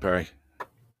know this one, Perry.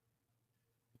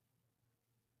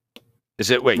 Is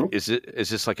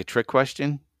this like a trick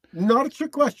question? Not a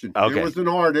trick question. Okay. There was an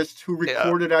artist who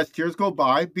recorded As Tears Go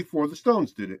By before the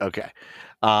Stones did it. Okay.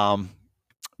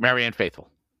 Marianne Faithfull.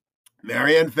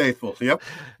 Marianne Faithfull, yep.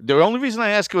 The only reason I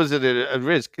ask was at a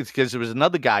risk is because there was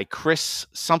another guy, Chris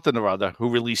something or other, who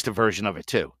released a version of it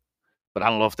too. But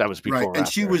I don't know if that was before or and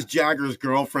after. she was Jagger's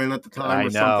girlfriend at the time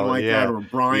something like that, or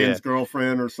Brian's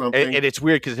girlfriend or something. And it's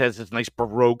weird because it has this nice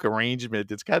Baroque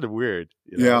arrangement. It's kind of weird.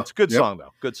 Yeah. It's a good song,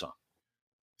 though. Good song.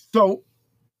 So,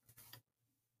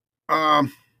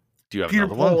 Do you have Peter,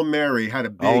 another Paul, one? and Mary had a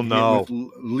big hit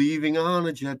with Leaving on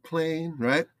a Jet Plane,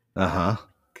 right? Uh-huh.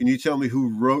 Can you tell me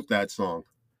who wrote that song?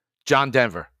 John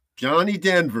Denver. Johnny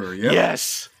Denver, yep.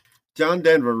 Yes. John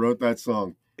Denver wrote that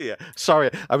song. Yeah.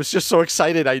 Sorry, I was just so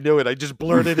excited. I knew it. I just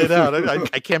blurted it out.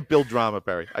 I can't build drama,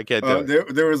 Perry. I can't do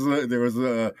it. There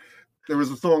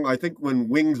was a song, I think, when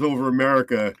Wings Over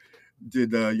America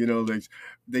did,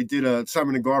 they did a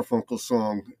Simon and Garfunkel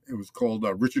song. It was called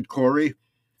Richard Corey.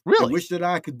 Really? I wish that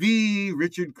I could be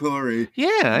Richard Corey.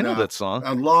 Yeah, I know that song.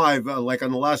 And live, like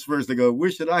on the last verse, they go,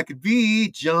 wish that I could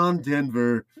be John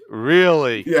Denver.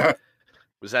 Really? Yeah.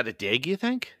 Was that a dig, you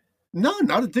think? No,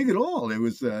 not a dig at all. It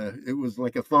was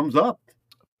like a thumbs up.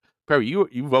 Perry,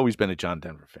 you've always been a John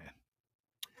Denver fan.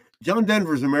 John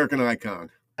Denver's American icon.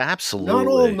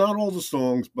 Absolutely. Not all the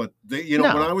songs, but when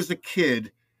I was a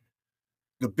kid,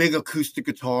 the big acoustic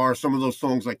guitar, some of those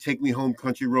songs like "Take Me Home,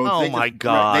 Country Roads." Oh my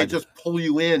God! They just pull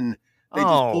you in. Just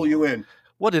pull you in.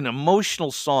 What an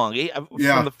emotional song!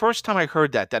 From the first time I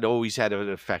heard that always had an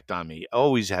effect on me.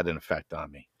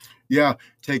 Yeah,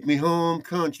 "Take Me Home,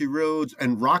 Country Roads"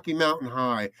 and "Rocky Mountain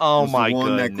High." Oh was my the one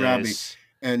goodness! That grabbed me.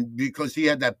 And because he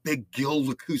had that big Guild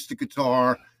acoustic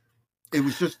guitar, it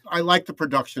was just I like the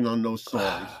production on those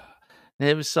songs.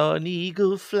 Never saw an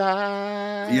eagle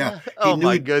fly. Yeah. Oh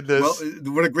my goodness.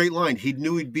 Well, what a great line. He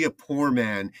knew he'd be a poor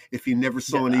man if he never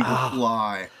saw an eagle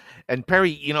fly. And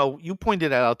Perry, you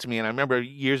pointed that out to me, and I remember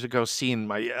years ago seeing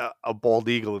a bald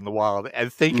eagle in the wild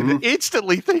and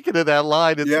instantly thinking of that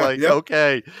line. It's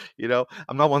okay,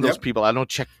 I'm not one of those people. I don't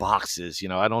check boxes,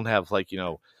 I don't have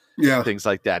things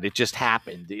like that. It just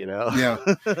happened, Yeah.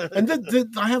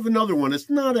 And I have another one. It's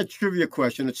not a trivia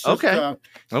question. It's just see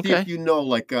if you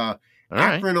know,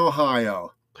 Akron,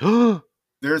 Ohio.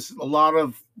 There's a lot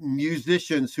of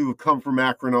musicians who have come from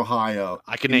Akron, Ohio.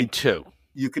 I can name two.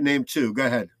 You can name two. Go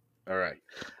ahead. All right.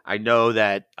 I know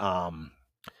that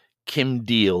Kim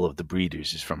Deal of the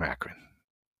Breeders is from Akron.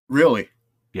 Really?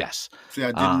 Yes. See,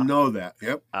 I didn't know that.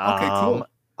 Yep. Okay, cool.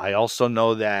 I also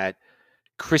know that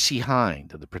Chrissy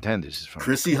Hind of the Pretenders is from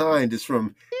Chrissy Hind is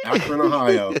from Akron,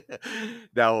 Ohio.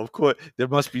 Now, of course, there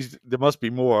must be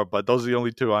more, but those are the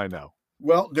only two I know.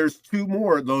 Well, there's two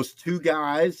more. Those two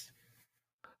guys.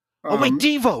 Wait,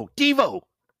 Devo.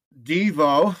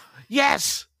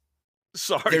 Yes.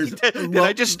 Sorry. Did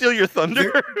I just steal your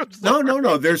thunder?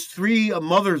 No. There's three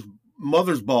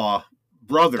Mothersbaugh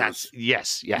brothers.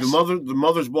 Yes. The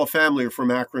Mothersbaugh family are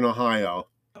from Akron, Ohio.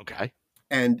 Okay.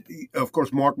 And of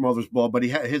course, Mark Mothersbaugh, but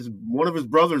one of his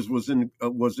brothers was in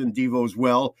Devo as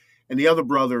well, and the other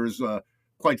brother is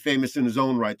quite famous in his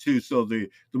own right too. So the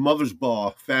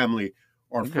Mothersbaugh family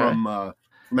are from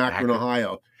Akron,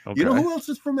 Ohio. Okay. You know who else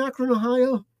is from Akron,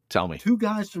 Ohio? Tell me. Two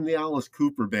guys from the Alice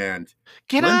Cooper band.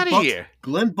 Get out of here.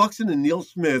 Glenn Buxton and Neil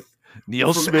Smith.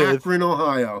 From Akron,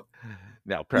 Ohio.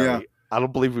 Now, Perry, I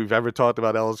don't believe we've ever talked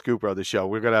about Alice Cooper on the show.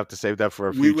 We're going to have to save that for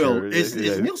a future. We will. Is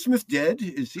Neil Smith dead?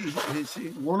 Is he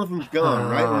one of them's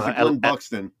gone, right? Or is it Glenn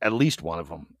Buxton? At least one of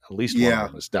them. One of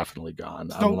them is definitely gone.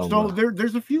 So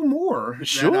there's a few more.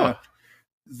 Sure.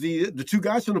 The two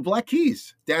guys from the Black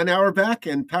Keys, Dan Auerbach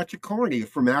and Patrick Carney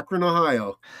from Akron,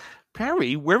 Ohio.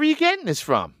 Perry, where are you getting this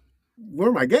from? Where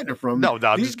am I getting it from? No,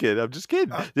 I'm just kidding.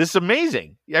 This is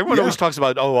amazing. Everyone always talks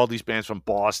about, all these bands from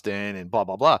Boston and blah,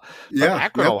 blah, blah. But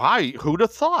Akron, Ohio, who'd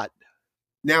have thought?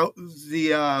 Now,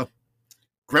 the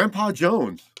Grandpa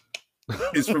Jones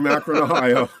is from Akron,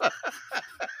 Ohio.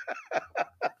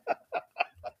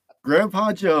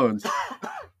 Grandpa Jones.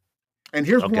 And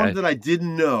here's one that I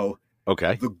didn't know.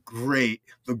 Okay. The great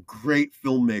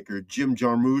filmmaker, Jim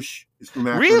Jarmusch, is from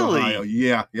Akron, Ohio.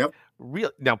 Yeah, yep.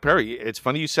 Now, Perry, it's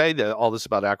funny you say all this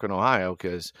about Akron, Ohio,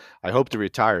 because I hope to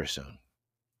retire soon.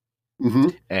 Mm-hmm.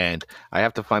 And I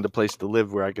have to find a place to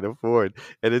live where I can afford.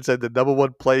 And it's at the number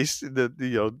one place,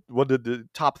 one of the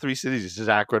top three cities is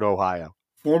Akron, Ohio.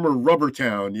 Former rubber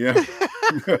town, yeah.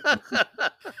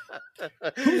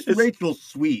 Who's Rachel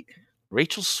Sweet?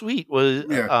 Rachel Sweet was,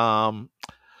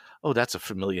 that's a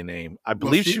familiar name. I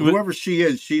believe whoever she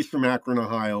is, she's from Akron,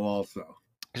 Ohio also.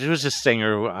 She was a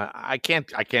singer. I can't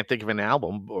think of an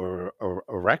album or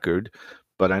a record,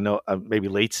 but I know maybe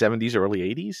late 70s, early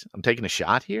 80s. I'm taking a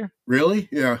shot here. Really?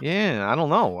 Yeah. Yeah, I don't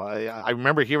know. I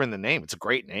remember hearing the name. It's a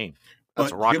great name.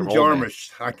 That's a rock Jim and roll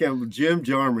Jarmusch. name. Jim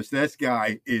Jarmusch. This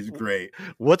guy is great.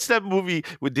 What's that movie?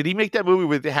 Did he make that movie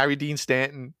with Harry Dean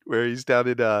Stanton where he's down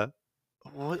in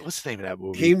what's the name of that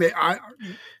movie?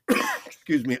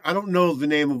 Excuse me. I don't know the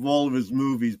name of all of his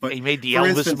movies, but he made the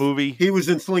Elvis movie. He was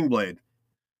in Sling Blade.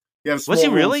 Yeah, was he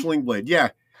really? Sling Blade. Yeah.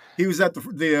 He was at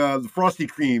the Frosty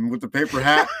Cream with the paper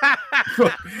hat.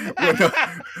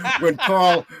 when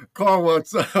Carl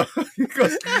wants, he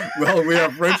goes, well, we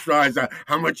have French fries.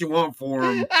 How much you want for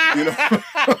them? You know.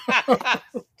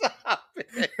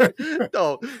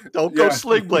 Stop it. Don't go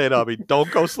sling blade on me. Don't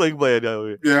go sling blade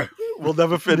on me. Yeah, we'll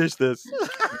never finish this.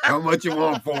 How much you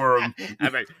want for them?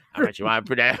 How much you want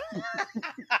for that?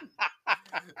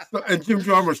 And Jim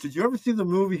Jarmusch, did you ever see the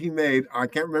movie he made? I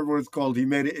can't remember what it's called. He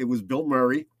made it. It was Bill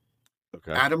Murray,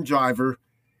 Adam Driver,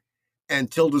 and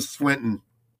Tilda Swinton,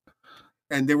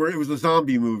 and it was a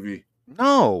zombie movie.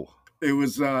 No, it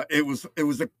was a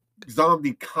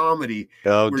zombie comedy.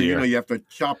 Oh where, dear! You know, you have to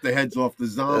chop the heads off the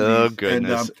zombies. Oh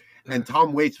goodness! And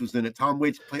Tom Waits was in it. Tom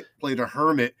Waits played a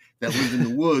hermit that lived in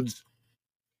the woods,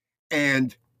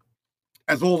 and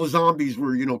as all the zombies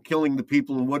were, you know, killing the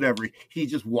people and whatever, he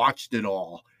just watched it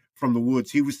all from the woods.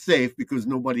 He was safe because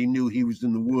nobody knew he was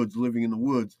in the woods, living in the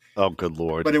woods. Oh, good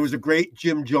Lord. But it was a great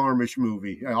Jim Jarmusch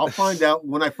movie. I'll find out.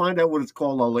 When I find out what it's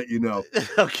called, I'll let you know.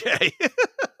 Okay.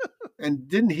 And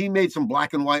didn't he made some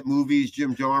black and white movies,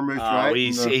 Jim Jarmusch, right?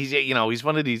 He's you know, he's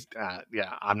one of these,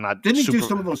 I'm not. Didn't he do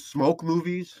some of those smoke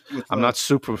movies? I'm not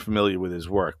super familiar with his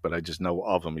work, but I just know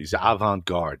of him. He's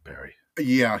avant-garde, Barry.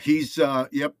 Yeah, he's,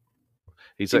 yep.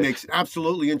 He makes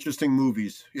absolutely interesting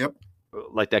movies. Yep.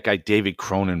 Like that guy, David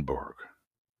Cronenberg.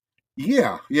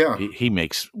 Yeah. He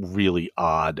makes really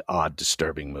odd,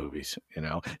 disturbing movies, you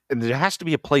know, and there has to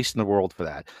be a place in the world for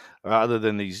that other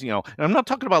than these, you know, and I'm not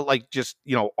talking about like just,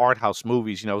 you know, art house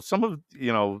movies, you know, some of,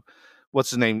 you know,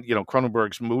 what's his name, you know,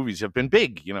 Cronenberg's movies have been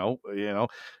big, you know,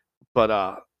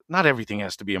 but not everything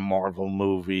has to be a Marvel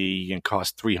movie and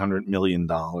cost $300 million.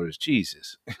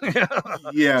 Jesus.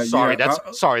 Yeah. Sorry.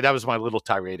 Sorry. That was my little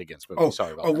tirade against movies.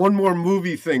 Sorry about that. One more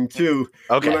movie thing too.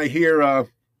 Okay.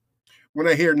 When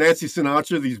I hear Nancy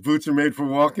Sinatra, these boots are made for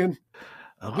walking,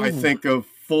 I think of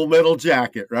Full Metal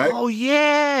Jacket, right? Oh,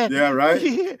 yeah. Yeah, right?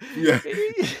 Yeah.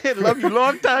 Love you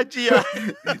long time, Gia.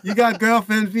 You got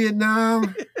girlfriend in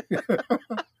Vietnam?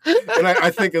 And I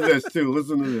think of this, too.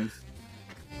 Listen to this.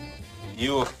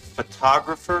 You a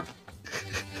photographer?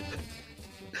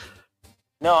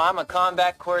 No, I'm a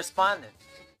combat correspondent.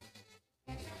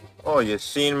 Oh, you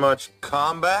seen much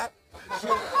combat?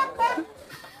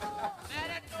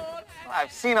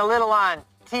 I've seen a little on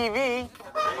TV.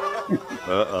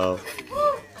 Uh-oh.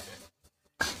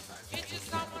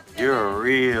 You're a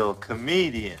real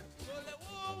comedian.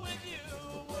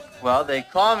 Well, they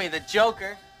call me the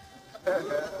Joker.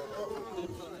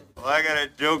 Well, I got a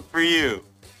joke for you.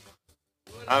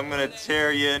 I'm gonna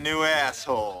tear you a new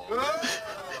asshole.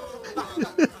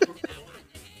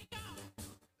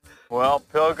 Well,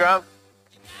 Pilgrim,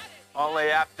 only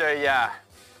after ya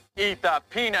eat the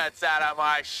peanuts out of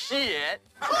my shit.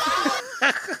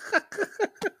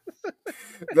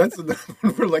 That's another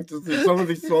one for like some of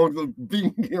these songs of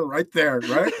being here right there,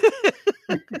 right?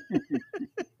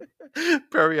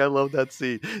 Perry, I love that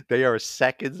scene. They are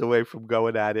seconds away from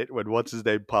going at it when what's his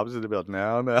name pops in the middle.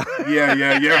 No.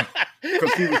 Yeah.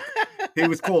 Because he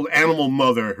was called Animal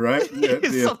Mother, right? Yeah.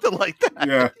 Something like that.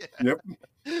 Yeah. Yep.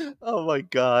 Oh my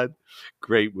God.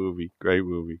 Great movie.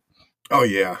 Oh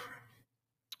yeah.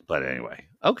 But anyway.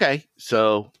 Okay.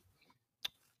 So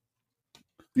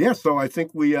yeah, so I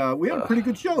think we had a pretty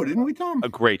good show, didn't we, Tom? A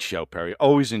great show, Perry.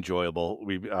 Always enjoyable.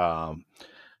 We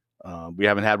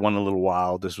haven't had one in a little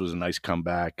while. This was a nice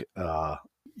comeback.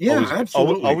 Yeah,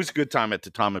 absolutely. Always a good time at the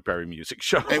Tom and Perry Music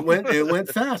Show. It went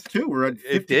fast too. We're at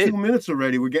 52 minutes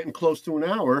already. We're getting close to an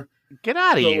hour. Get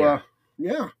out of here.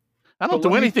 Yeah. I don't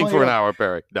do anything for an hour,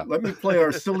 Perry. No. Let me play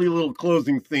our silly little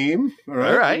closing theme. All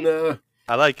right. All right. And,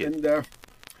 I like it.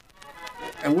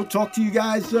 And we'll talk to you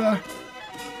guys.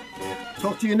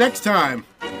 Talk to you next time.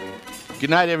 Good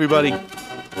night, everybody.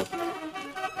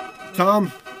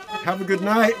 Tom, have a good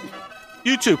night.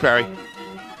 You too, Perry.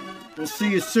 We'll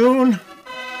see you soon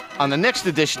on the next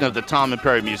edition of the Tom and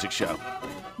Perry Music Show.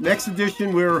 Next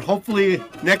edition, we're hopefully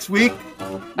next week,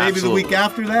 maybe the week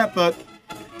after that, but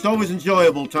it's always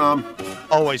enjoyable, Tom.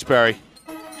 Always, Perry.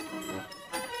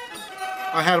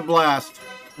 I had a blast.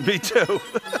 Me too.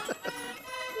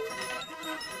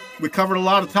 We covered a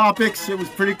lot of topics. It was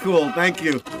pretty cool. Thank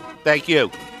you. Thank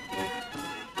you.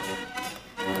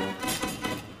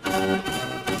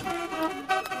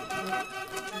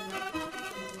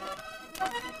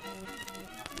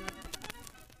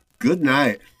 Good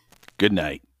night. Good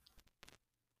night.